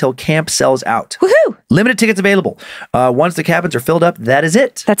everyone until camp sells out. Woohoo! Limited tickets available. Once the cabins are filled up, that is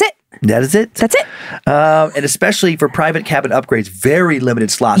it. That's it. That is it. That's it. And especially for private cabin upgrades, very limited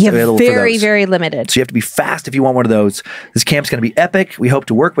slots available for those. Very, very limited. So you have to be fast if you want one of those. This camp's going to be epic. We hope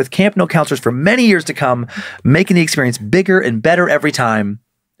to work with Camp No counselors for many years to come, making the experience bigger and better every time.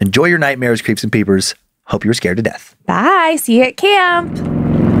 Enjoy your nightmares, Creeps and Peepers. Hope you were scared to death. Bye. See you at camp.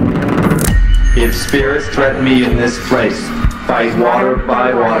 If spirits threaten me in this place, fight water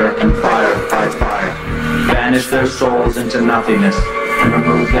by water and fire by fire. Banish their souls into nothingness and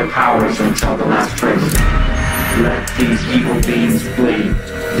remove their powers until the last trace. Let these evil beings flee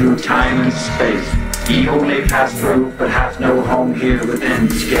through time and space. Evil may pass through, but hath no home here within,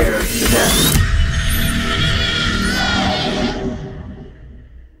 scared to death.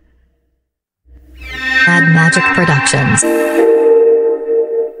 Bad Magic Productions.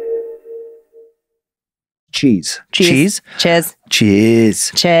 Cheese. Cheese. Cheese. Cheers.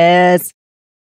 Cheese. Cheers.